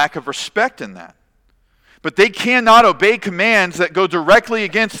 There's no lack of respect in that. But they cannot obey commands that go directly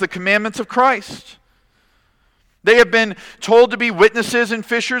against the commandments of Christ. They have been told to be witnesses and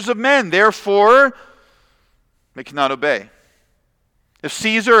fishers of men. Therefore, they cannot obey. If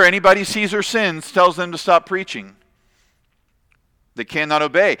Caesar or anybody Caesar sins tells them to stop preaching, they cannot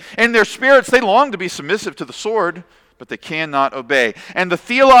obey. In their spirits, they long to be submissive to the sword, but they cannot obey. And the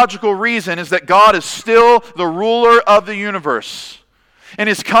theological reason is that God is still the ruler of the universe. In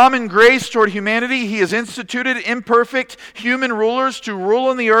His common grace toward humanity, He has instituted imperfect human rulers to rule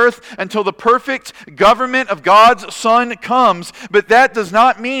on the earth until the perfect government of God's Son comes. But that does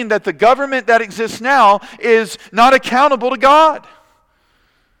not mean that the government that exists now is not accountable to God.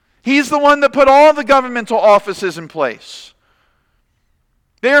 He's the one that put all the governmental offices in place.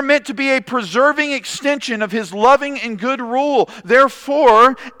 They are meant to be a preserving extension of His loving and good rule.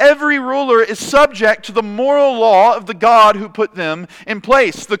 Therefore, every ruler is subject to the moral law of the God who put them in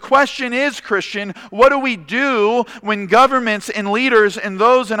place. The question is, Christian, what do we do when governments and leaders and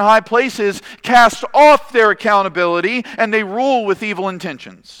those in high places cast off their accountability and they rule with evil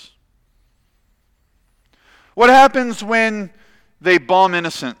intentions? What happens when they bomb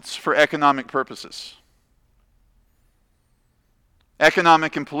innocents for economic purposes?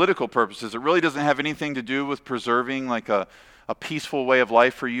 Economic and political purposes. It really doesn't have anything to do with preserving like a peaceful way of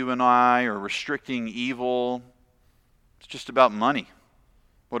life for you and I, or restricting evil. It's just about money.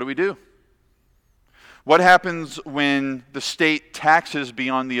 What do we do? What happens when the state taxes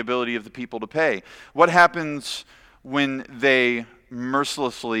beyond the ability of the people to pay? What happens when they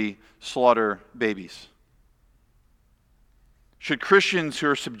mercilessly slaughter babies? Should Christians who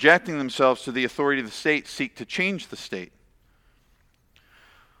are subjecting themselves to the authority of the state seek to change the state?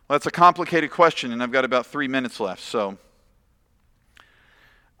 Well, that's a complicated question, and I've got about 3 minutes left, so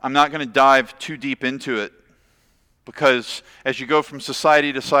I'm not going to dive too deep into it, because as you go from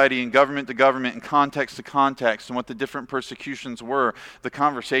society to society and government to government and context to context and what the different persecutions were, the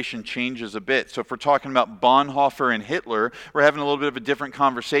conversation changes a bit. So if we're talking about Bonhoeffer and Hitler, we're having a little bit of a different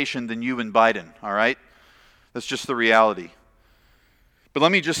conversation than you and Biden, all right? That's just the reality. But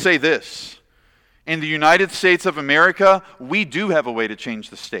let me just say this. In the United States of America, we do have a way to change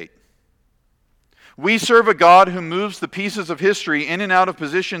the state. We serve a God who moves the pieces of history in and out of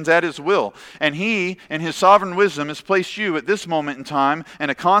positions at His will. And He, in His sovereign wisdom, has placed you at this moment in time in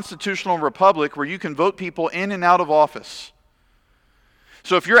a constitutional republic where you can vote people in and out of office.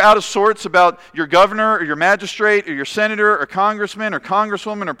 So if you're out of sorts about your governor or your magistrate or your senator or congressman or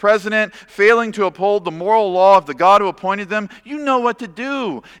congresswoman or president failing to uphold the moral law of the God who appointed them, you know what to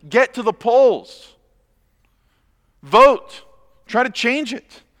do. Get to the polls. Vote. Try to change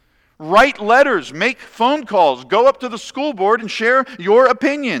it. Write letters. Make phone calls. Go up to the school board and share your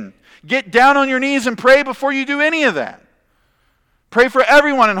opinion. Get down on your knees and pray before you do any of that. Pray for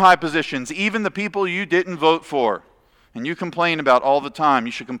everyone in high positions, even the people you didn't vote for and you complain about all the time.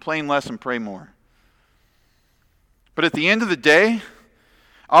 You should complain less and pray more. But at the end of the day,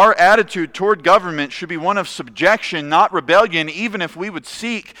 our attitude toward government should be one of subjection, not rebellion, even if we would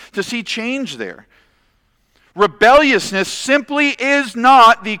seek to see change there. Rebelliousness simply is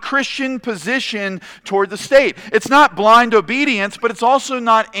not the Christian position toward the state. It's not blind obedience, but it's also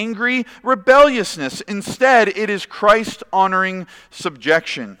not angry rebelliousness. Instead, it is Christ-honoring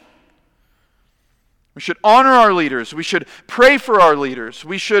subjection. We should honor our leaders. We should pray for our leaders.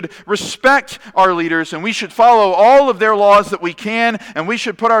 We should respect our leaders, and we should follow all of their laws that we can, and we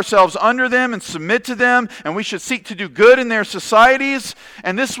should put ourselves under them and submit to them, and we should seek to do good in their societies,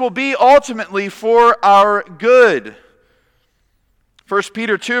 and this will be ultimately for our good. 1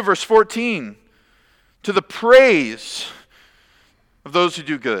 Peter 2, verse 14, to the praise of those who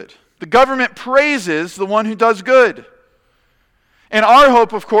do good. The government praises the one who does good. And our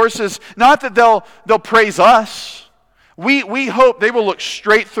hope, of course, is not that they'll praise us. We hope they will look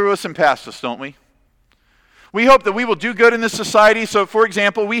straight through us and past us, don't we? We hope that we will do good in this society. So, for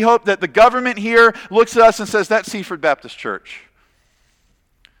example, we hope that the government here looks at us and says, that's Seaford Baptist Church.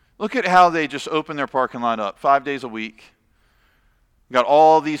 Look at how they just open their parking lot up 5 days a week. We've got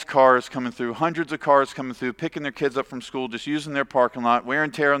all these cars coming through, hundreds of cars coming through, picking their kids up from school, just using their parking lot, wear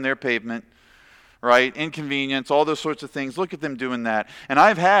and tear on their pavement. Right? Inconvenience, all those sorts of things. Look at them doing that. And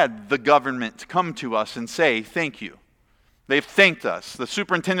I've had the government come to us and say, thank you. They've thanked us. The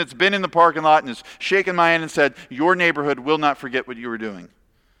superintendent's been in the parking lot and has shaken my hand and said, your neighborhood will not forget what you were doing.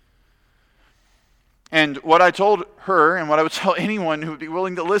 And what I told her, and what I would tell anyone who would be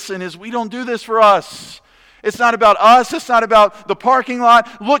willing to listen, is we don't do this for us. It's not about us. It's not about the parking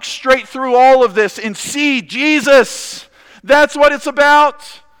lot. Look straight through all of this and see Jesus. That's what it's about.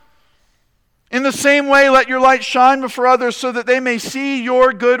 In the same way, let your light shine before others so that they may see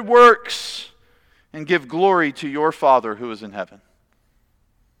your good works and give glory to your Father who is in heaven.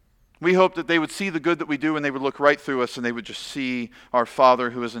 We hope that they would see the good that we do and they would look right through us and they would just see our Father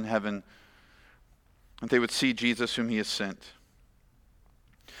who is in heaven. And they would see Jesus whom He has sent.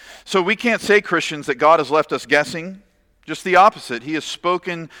 So we can't say, Christians, that God has left us guessing. Just the opposite. He has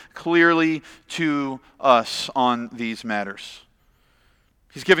spoken clearly to us on these matters.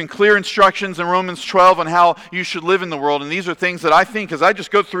 He's giving clear instructions in Romans 12 on how you should live in the world. And these are things that I think, as I just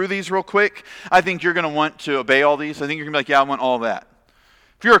go through these real quick, I think you're going to want to obey all these. I think you're going to be like, yeah, I want all that.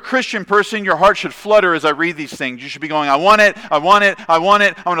 If you're a Christian person, your heart should flutter as I read these things. You should be going, I want it, I want it, I want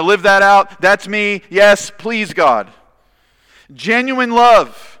it. I want to live that out. That's me. Yes, please, God. Genuine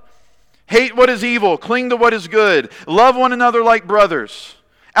love. Hate what is evil. Cling to what is good. Love one another like brothers.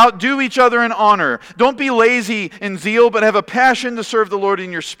 Outdo each other in honor. Don't be lazy in zeal, but have a passion to serve the Lord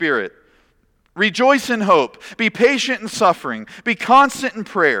in your spirit. Rejoice in hope. Be patient in suffering. Be constant in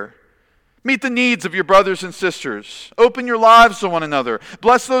prayer. Meet the needs of your brothers and sisters. Open your lives to one another.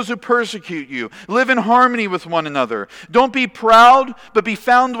 Bless those who persecute you. Live in harmony with one another. Don't be proud, but be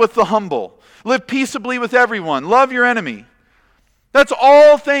found with the humble. Live peaceably with everyone. Love your enemy. That's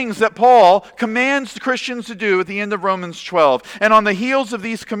all things that Paul commands the Christians to do at the end of Romans 12. And on the heels of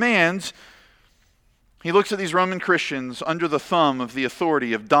these commands, he looks at these Roman Christians under the thumb of the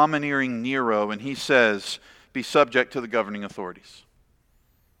authority of domineering Nero, and he says, be subject to the governing authorities.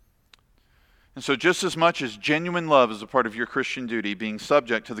 And so just as much as genuine love is a part of your Christian duty, being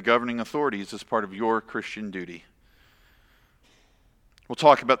subject to the governing authorities is part of your Christian duty. We'll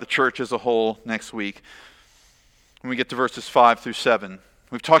talk about the church as a whole next week when we get to verses 5 through 7.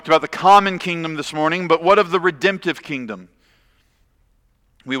 We've talked about the common kingdom this morning, but what of the redemptive kingdom?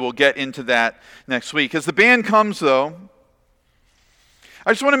 We will get into that next week. As the band comes, though,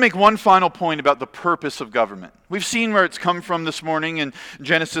 I just want to make one final point about the purpose of government. We've seen where it's come from this morning in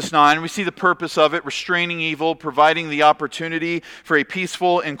Genesis 9. We see the purpose of it, restraining evil, providing the opportunity for a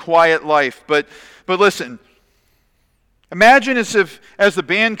peaceful and quiet life. But listen, imagine as the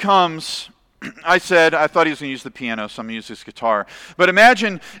band comes, I thought he was going to use the piano, so I'm going to use this guitar. But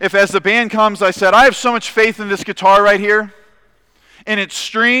imagine if as the band comes, I said, I have so much faith in this guitar right here, and its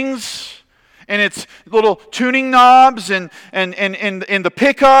strings, and its little tuning knobs, and the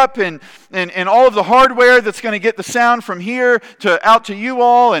pickup, and all of the hardware that's going to get the sound from here out to you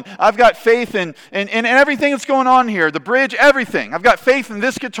all, and I've got faith in everything that's going on here, the bridge, everything. I've got faith in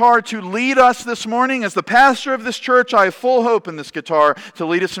this guitar to lead us this morning. As the pastor of this church, I have full hope in this guitar to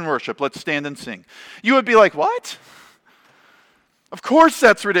lead us in worship. Let's stand and sing. You would be like, what? Of course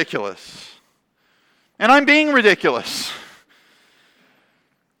that's ridiculous. And I'm being ridiculous.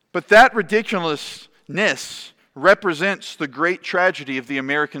 But that ridiculousness represents the great tragedy of the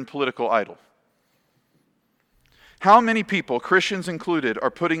American political idol. How many people, Christians included,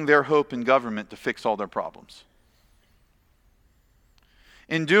 are putting their hope in government to fix all their problems?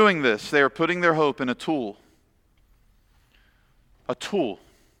 In doing this, they are putting their hope in a tool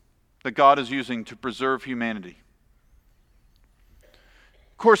that God is using to preserve humanity.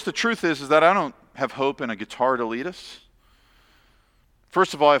 Of course, the truth is that I don't have hope in a guitar to lead us.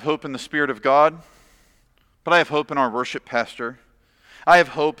 First of all, I have hope in the Spirit of God, but I have hope in our worship pastor. I have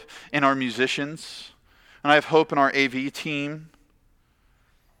hope in our musicians, and I have hope in our AV team.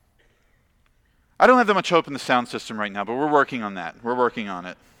 I don't have that much hope in the sound system right now, but we're working on that. We're working on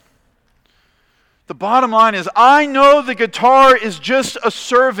it. The bottom line is, I know the guitar is just a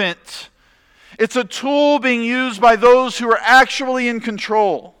servant. It's a tool being used by those who are actually in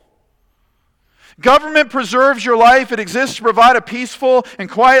control. Government preserves your life. It exists to provide a peaceful and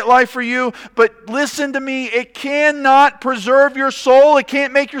quiet life for you. But listen to me, it cannot preserve your soul. It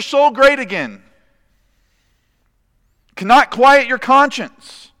can't make your soul great again. It cannot quiet your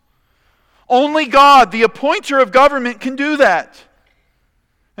conscience. Only God, the appointer of government, can do that.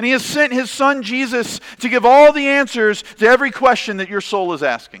 And He has sent His Son Jesus to give all the answers to every question that your soul is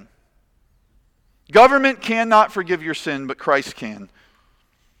asking. Government cannot forgive your sin, but Christ can.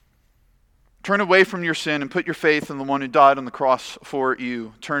 Turn away from your sin and put your faith in the one who died on the cross for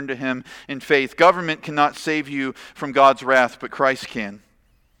you. Turn to Him in faith. Government cannot save you from God's wrath, but Christ can.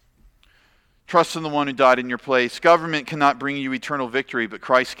 Trust in the one who died in your place. Government cannot bring you eternal victory, but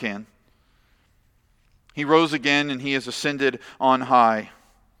Christ can. He rose again and He has ascended on high.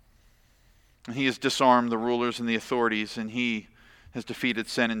 And He has disarmed the rulers and the authorities, and He has defeated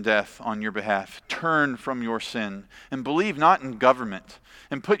sin and death on your behalf. Turn from your sin and believe not in government,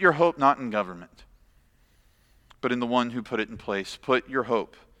 and put your hope not in government, but in the one who put it in place. Put your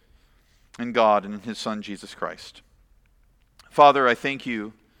hope in God and in His Son, Jesus Christ. Father, I thank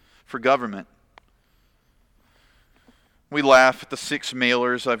You for government. We laugh at the 6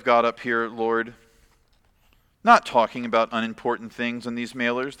 mailers I've got up here, Lord. Not talking about unimportant things in these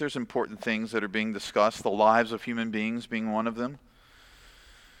mailers. There's important things that are being discussed, the lives of human beings being one of them.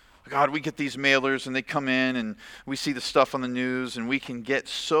 God, we get these mailers and they come in and we see the stuff on the news and we can get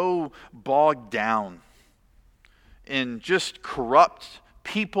so bogged down in just corrupt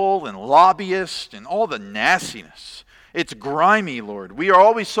people and lobbyists and all the nastiness. It's grimy, Lord. We are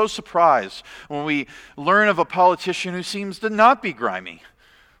always so surprised when we learn of a politician who seems to not be grimy.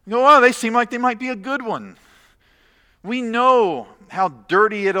 We go, oh, they seem like they might be a good one. We know how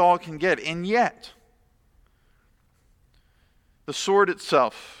dirty it all can get, and yet the sword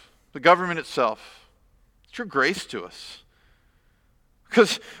itself, the government itself, it's Your grace to us.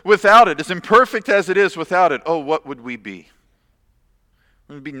 Because without it, as imperfect as it is without it, oh, what would we be?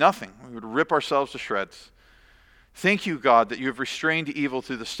 It would be nothing. We would rip ourselves to shreds. Thank you, God, that you have restrained evil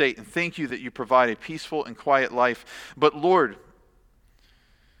through the state, and thank you that you provide a peaceful and quiet life. But Lord,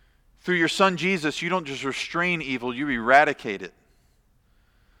 through your Son Jesus, you don't just restrain evil, you eradicate it.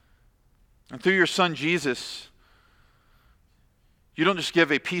 And through your Son Jesus, you don't just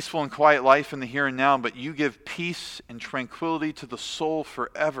give a peaceful and quiet life in the here and now, but you give peace and tranquility to the soul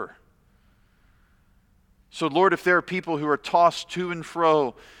forever. So Lord, if there are people who are tossed to and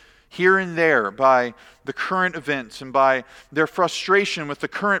fro here and there by the current events and by their frustration with the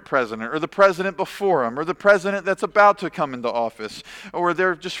current president or the president before them or the president that's about to come into office, or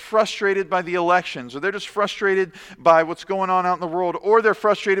they're just frustrated by the elections, or they're just frustrated by what's going on out in the world, or they're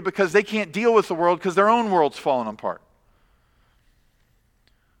frustrated because they can't deal with the world because their own world's falling apart.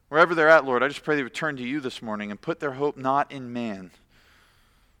 Wherever they're at, Lord, I just pray they would turn to you this morning and put their hope not in man,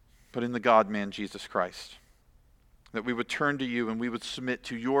 but in the God-man, Jesus Christ. That we would turn to you and we would submit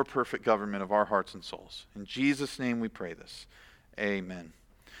to your perfect government of our hearts and souls. In Jesus' name we pray this. Amen.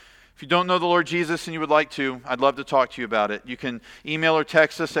 If you don't know the Lord Jesus and you would like to, I'd love to talk to you about it. You can email or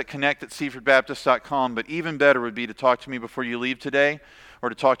text us at connect@seafordbaptist.com, but even better would be to talk to me before you leave today or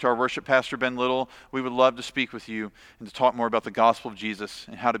to talk to our worship pastor, Ben Little. We would love to speak with you and to talk more about the gospel of Jesus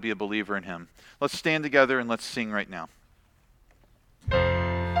and how to be a believer in him. Let's stand together and let's sing right now.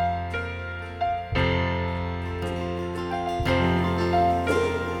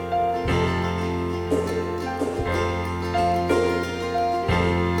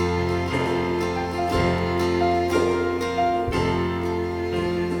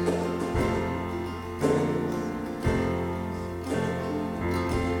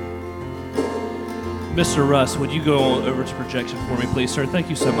 Mr. Russ, would you go over to projection for me, please, sir? Thank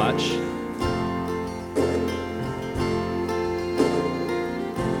you so much.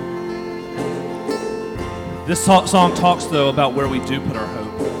 This song talks, though, about where we do put our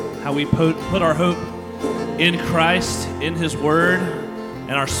hope, how we put our hope in Christ, in His Word,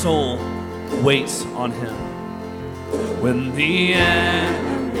 and our soul waits on Him. When the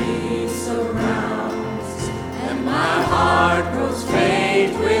enemy surrounds and my heart grows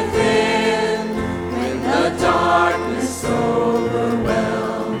faint within, the darkness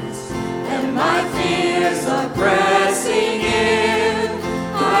overwhelms and my fears are pressing in,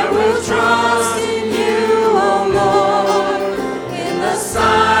 I will trust in you, O Lord. In the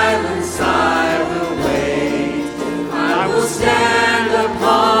silence I will wait, I will stand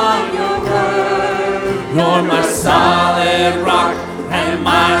upon your word. You're my solid rock and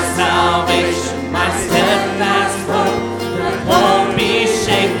my salvation, my steadfast hope that won't be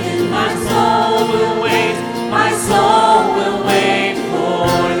shaken. My soul will wait, my soul will wait for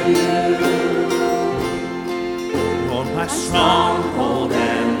you. You're my stronghold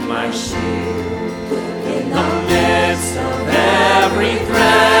and my shield. In the midst of every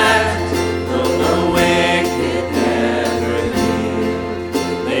threat, though the wicked never yield,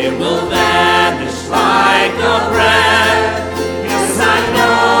 they will vanish like a breath. Yes, I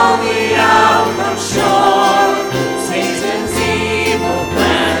know the outcome sure. Satan's evil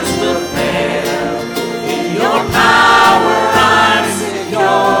plans will fail. In your power I'm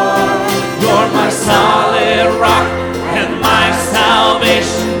secure. You're my solid rock and my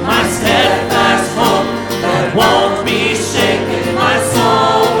salvation, my steadfast hope that won't be shaken. My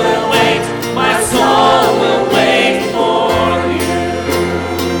soul will wait, my soul will wait for you.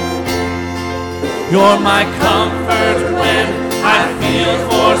 You're my comfort when I feel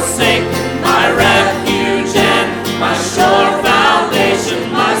forsaken, my refuge and my sure foundation.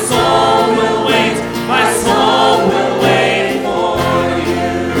 My soul will wait, my soul will wait for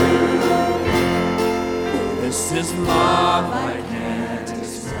you. This is love I can't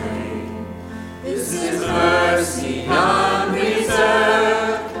explain. This is mercy unreserved.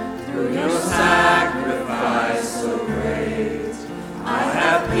 Through your sacrifice so great, I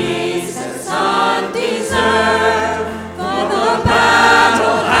have peace that's undeserved. For the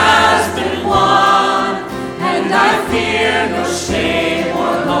battle has been won, and I fear no shame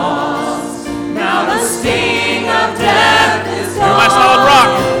or loss. Now the sting of death is gone. You're my solid rock.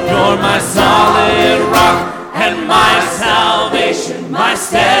 You're my solid rock and my salvation, my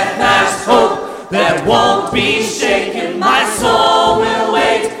steadfast hope that won't be shaken. My soul will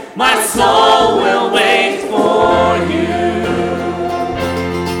wait, my soul will wait for you.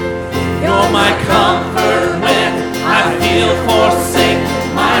 You're my comfort when I feel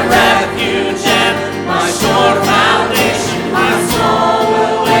forsaken, my refuge and my sure foundation. My soul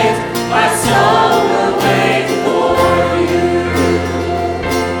will wait, my soul will wait for you.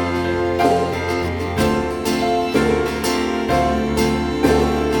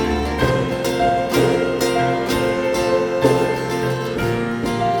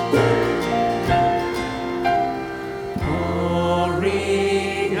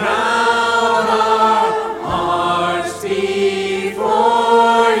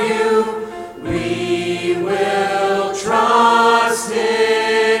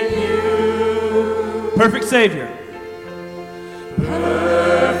 Savior.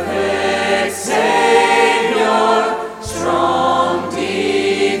 Perfect Savior, strong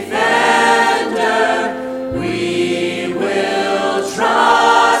defender, we will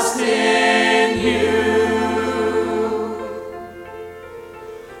trust in you.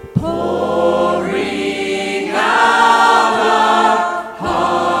 Pouring out our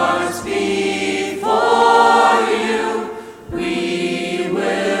hearts before you, we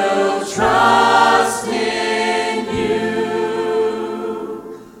will trust in you.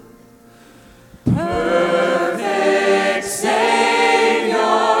 Perfect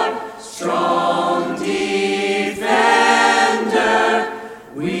Savior, strong defender,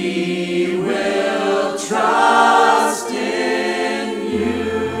 we will trust in you.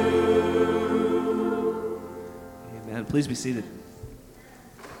 Amen. Please be seated.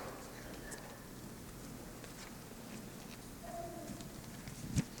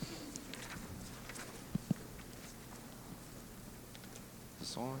 Is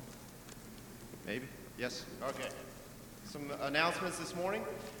this on? Maybe? Yes? Okay. Some announcements this morning.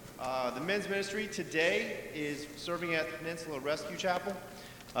 The men's ministry today is serving at the Peninsula Rescue Chapel.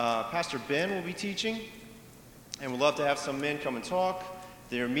 Pastor Ben will be teaching, and we'd love to have some men come and talk.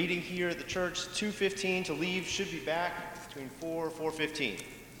 They're meeting here at the church 2:15 to leave, should be back between 4 and 4:15.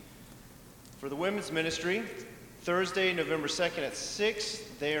 For the women's ministry, Thursday, November 2nd at 6,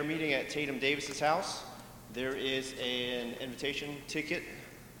 they are meeting at Tatum Davis's house. There is an invitation ticket.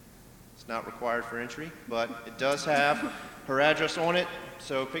 It's not required for entry, but it does have her address on it,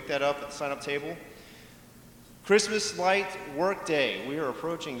 so pick that up at the sign-up table. Christmas Light Work Day. We are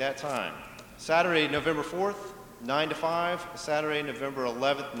approaching that time. Saturday, November 4th, 9 to 5. Saturday, November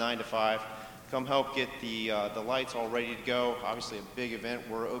 11th, 9 to 5. Come help get the lights all ready to go. Obviously a big event.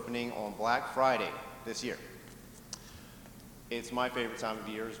 We're opening on Black Friday this year. It's my favorite time of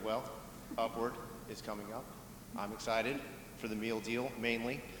year as well. Upward is coming up. I'm excited for the meal deal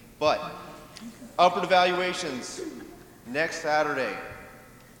mainly. But Upward evaluations next Saturday.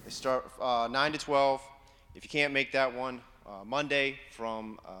 They start 9 to 12. If you can't make that one, Monday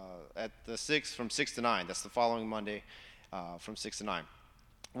at the 6 from 6 to 9. That's the following Monday from 6 to 9.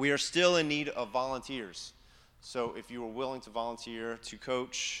 We are still in need of volunteers. So if you are willing to volunteer, to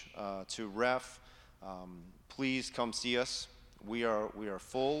coach, to ref, please come see us. We are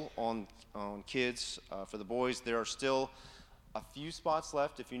full on kids. For the boys, there are still a few spots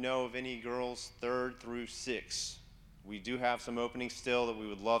left if you know of any girls 3rd through 6. We do have some openings still that we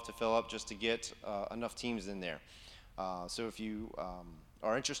would love to fill up just to get enough teams in there. So if you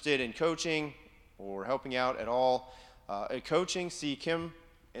are interested in coaching or helping out at all at coaching, see Kim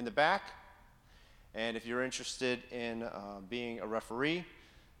in the back. And if you're interested in being a referee,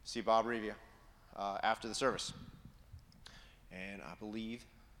 see Bob Revia after the service. And I believe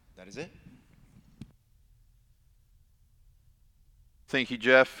that is it. Thank you,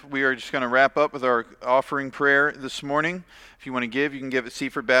 Jeff. We are just going to wrap up with our offering prayer this morning. If you want to give, you can give at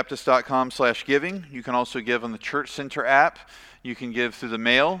seafordbaptist.com/giving. You can also give on the Church Center app. You can give through the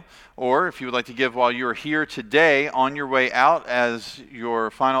mail. Or if you would like to give while you are here today on your way out as your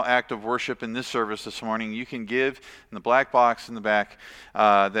final act of worship in this service this morning, you can give in the black box in the back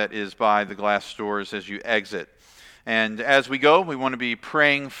that is by the glass doors as you exit. And as we go, we want to be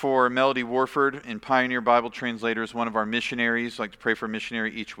praying for Melody Warford in Pioneer Bible Translators, one of our missionaries. I like to pray for a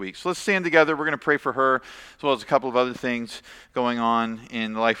missionary each week. So let's stand together. We're going to pray for her, as well as a couple of other things going on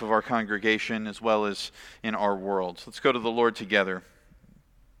in the life of our congregation, as well as in our world. So let's go to the Lord together.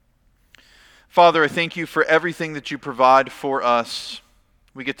 Father, I thank you for everything that you provide for us.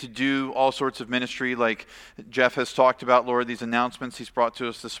 We get to do all sorts of ministry like Jeff has talked about, Lord. These announcements he's brought to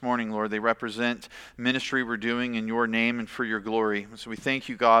us this morning, Lord, they represent ministry we're doing in your name and for your glory. So we thank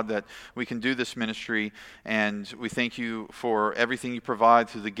you, God, that we can do this ministry, and we thank you for everything you provide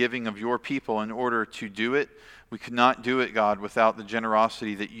through the giving of your people in order to do it. We could not do it, God, without the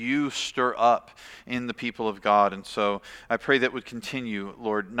generosity that you stir up in the people of God. And so I pray that would continue,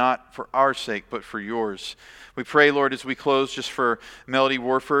 Lord, not for our sake, but for yours. We pray, Lord, as we close, just for Melody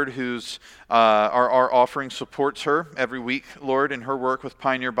Warford, who's our offering supports her every week, Lord, in her work with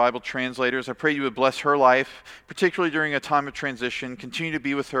Pioneer Bible Translators. I pray you would bless her life, particularly during a time of transition. Continue to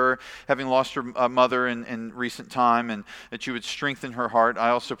be with her, having lost her mother in recent time, and that you would strengthen her heart. I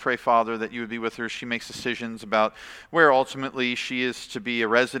also pray, Father, that you would be with her as she makes decisions about where ultimately she is to be a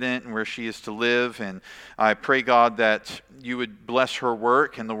resident and where she is to live. And I pray, God, that you would bless her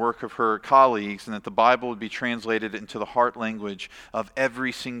work and the work of her colleagues, and that the Bible would be translated into the heart language of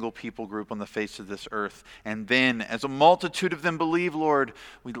every single people group on the face of this earth. And then, as a multitude of them believe, Lord,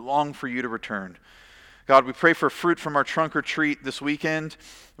 we long for you to return. God, we pray for fruit from our trunk or treat this weekend.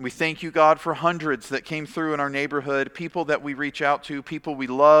 And we thank you, God, for hundreds that came through in our neighborhood, people that we reach out to, people we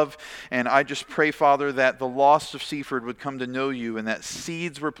love. And I just pray, Father, that the lost of Seaford would come to know you and that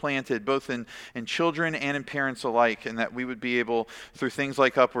seeds were planted both in children and in parents alike, and that we would be able, through things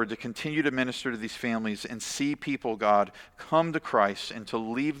like Upward, to continue to minister to these families and see people, God, come to Christ and to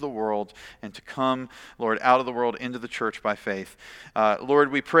leave the world and to come, Lord, out of the world into the church by faith.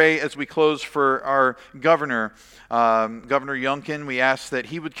 Lord, we pray as we close for our governor, Governor Youngkin. We ask that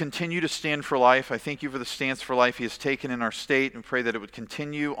he would continue to stand for life. I thank you for the stance for life he has taken in our state, and pray that it would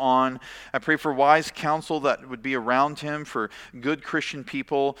continue on. I pray for wise counsel that would be around him, for good Christian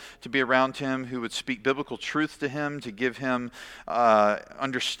people to be around him who would speak biblical truth to him, to give him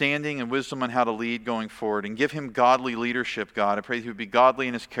understanding and wisdom on how to lead going forward, and give him godly leadership, God. I pray that he would be godly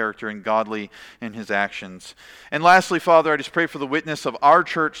in his character and godly in his actions. And lastly, Father, I just pray for the witness of our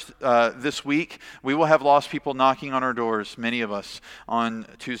church this week. We will have lost people knocking on our doors, many of us, on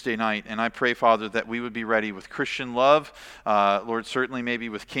Tuesday night. And I pray, Father, that we would be ready with Christian love, Lord, certainly maybe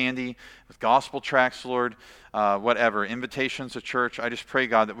with candy, with gospel tracts, Lord, whatever, invitations to church. I just pray,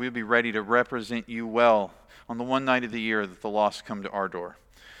 God, that we would be ready to represent you well on the one night of the year that the lost come to our door.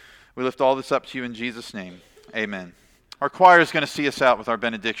 We lift all this up to you in Jesus' name. Amen. Our choir is going to see us out with our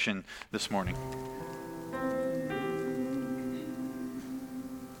benediction this morning.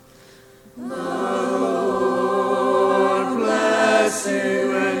 Lord bless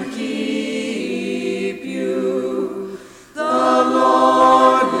you and keep you. The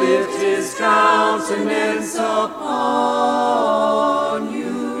Lord lift his countenance upon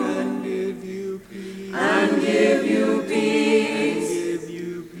you and give you peace. And give you peace.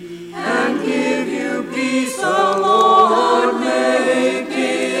 And give you peace. The Lord make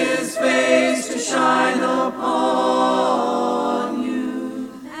his face to shine upon you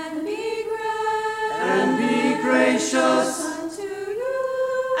and be gracious unto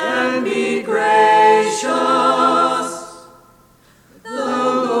you, and be gracious. The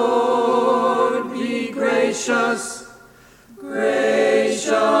Lord be gracious, gracious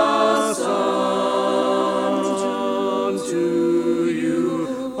unto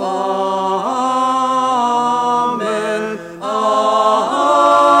you. Amen.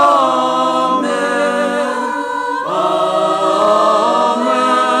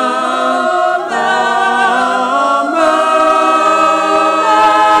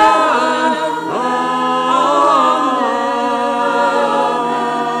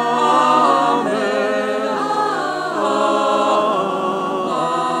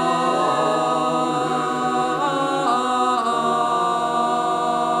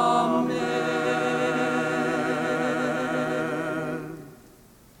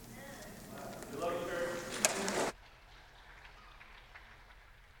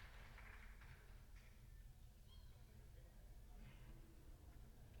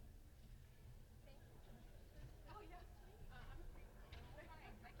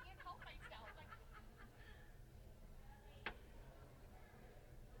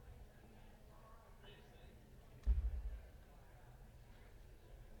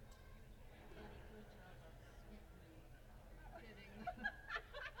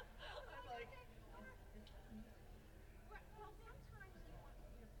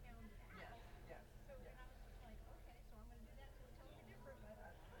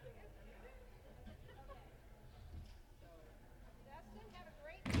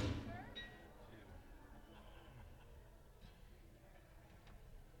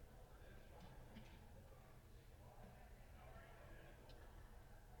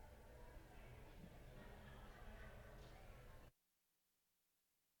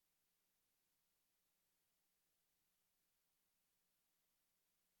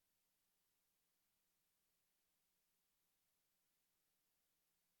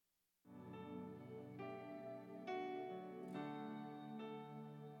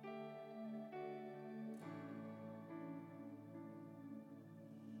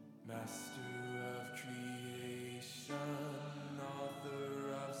 Master.